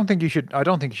shit I don't think you should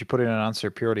put in an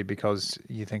answer purely because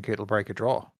you think it'll break a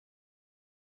draw.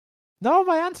 No,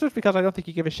 my answer is because I don't think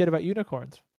you give a shit about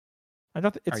unicorns. I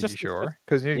don't. It's Are just. you sure?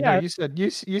 Because Yeah.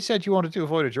 you said you wanted to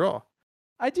avoid a draw.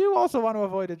 I do also want to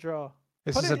avoid a draw.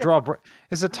 This Put is in a your- draw.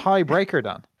 It's a tiebreaker,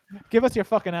 Dan. Give us your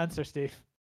fucking answer, Steve.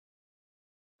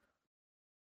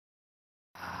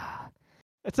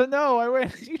 It's a no. I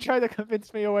win. You tried to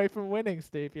convince me away from winning,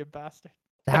 Steve. You bastard.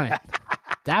 Damn it.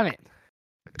 Damn it.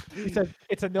 He said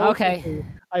it's a no. for Okay. me.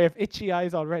 I have itchy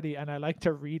eyes already, and I like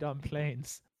to read on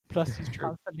planes. Plus, you True.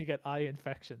 constantly get eye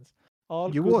infections.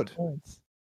 All You good would. points.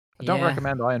 I don't Yeah.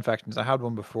 recommend eye infections. I had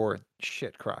one before.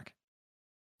 Shit crack.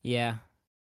 Yeah.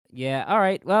 Yeah. All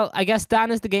right. Well, I guess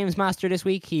Dan is the games master this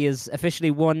week. He is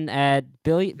officially won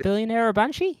billionaire or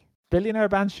banshee. Billionaire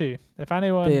Banshee. If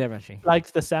anyone Billionaire banshee.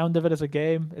 likes the sound of it as a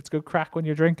game, it's good crack when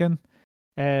you're drinking.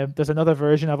 There's another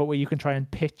version of it where you can try and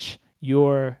pitch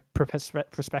your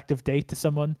prospective date to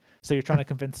someone. So you're trying to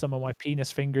convince someone why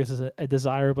penis fingers is a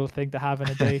desirable thing to have in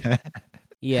a date.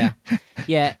 Yeah.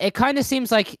 Yeah. It kind of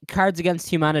seems like Cards Against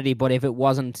Humanity, but if it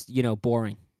wasn't,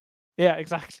 boring. Yeah,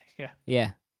 exactly. Yeah.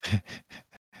 Yeah.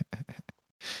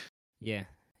 Yeah.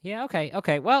 Yeah.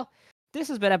 Okay. Well, this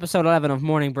has been episode 11 of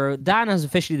Morning Brew. Dan is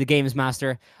officially the games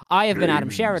master. I have been Adam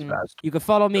Games Sheridan. master. You can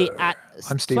follow me at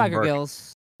I'm Stephen Swagger Burke.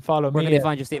 Gills. Follow Where me. can they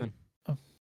find you, Stephen?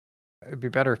 It'd be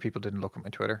better if people didn't look at my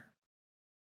Twitter.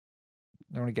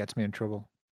 It only gets me in trouble.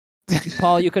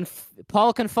 Paul,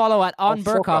 Paul can follow at On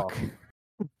fuck Burcock.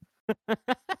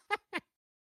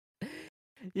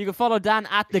 You can follow Dan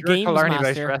at the If you're a Games Killarney-based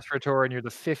Master. restaurateur and you're the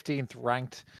 15th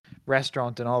ranked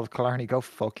restaurant in all of Killarney, go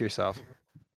fuck yourself.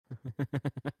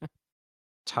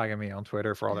 Tagging me on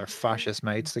Twitter for all their fascist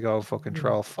mates to go fucking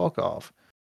troll. Fuck off.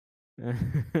 This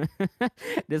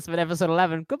has been episode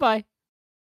 11. Goodbye.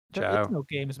 There Ciao. is no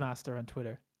Games Master on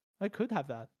Twitter. I could have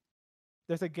that.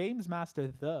 There's a Games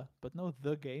Master but no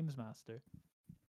the Games Master.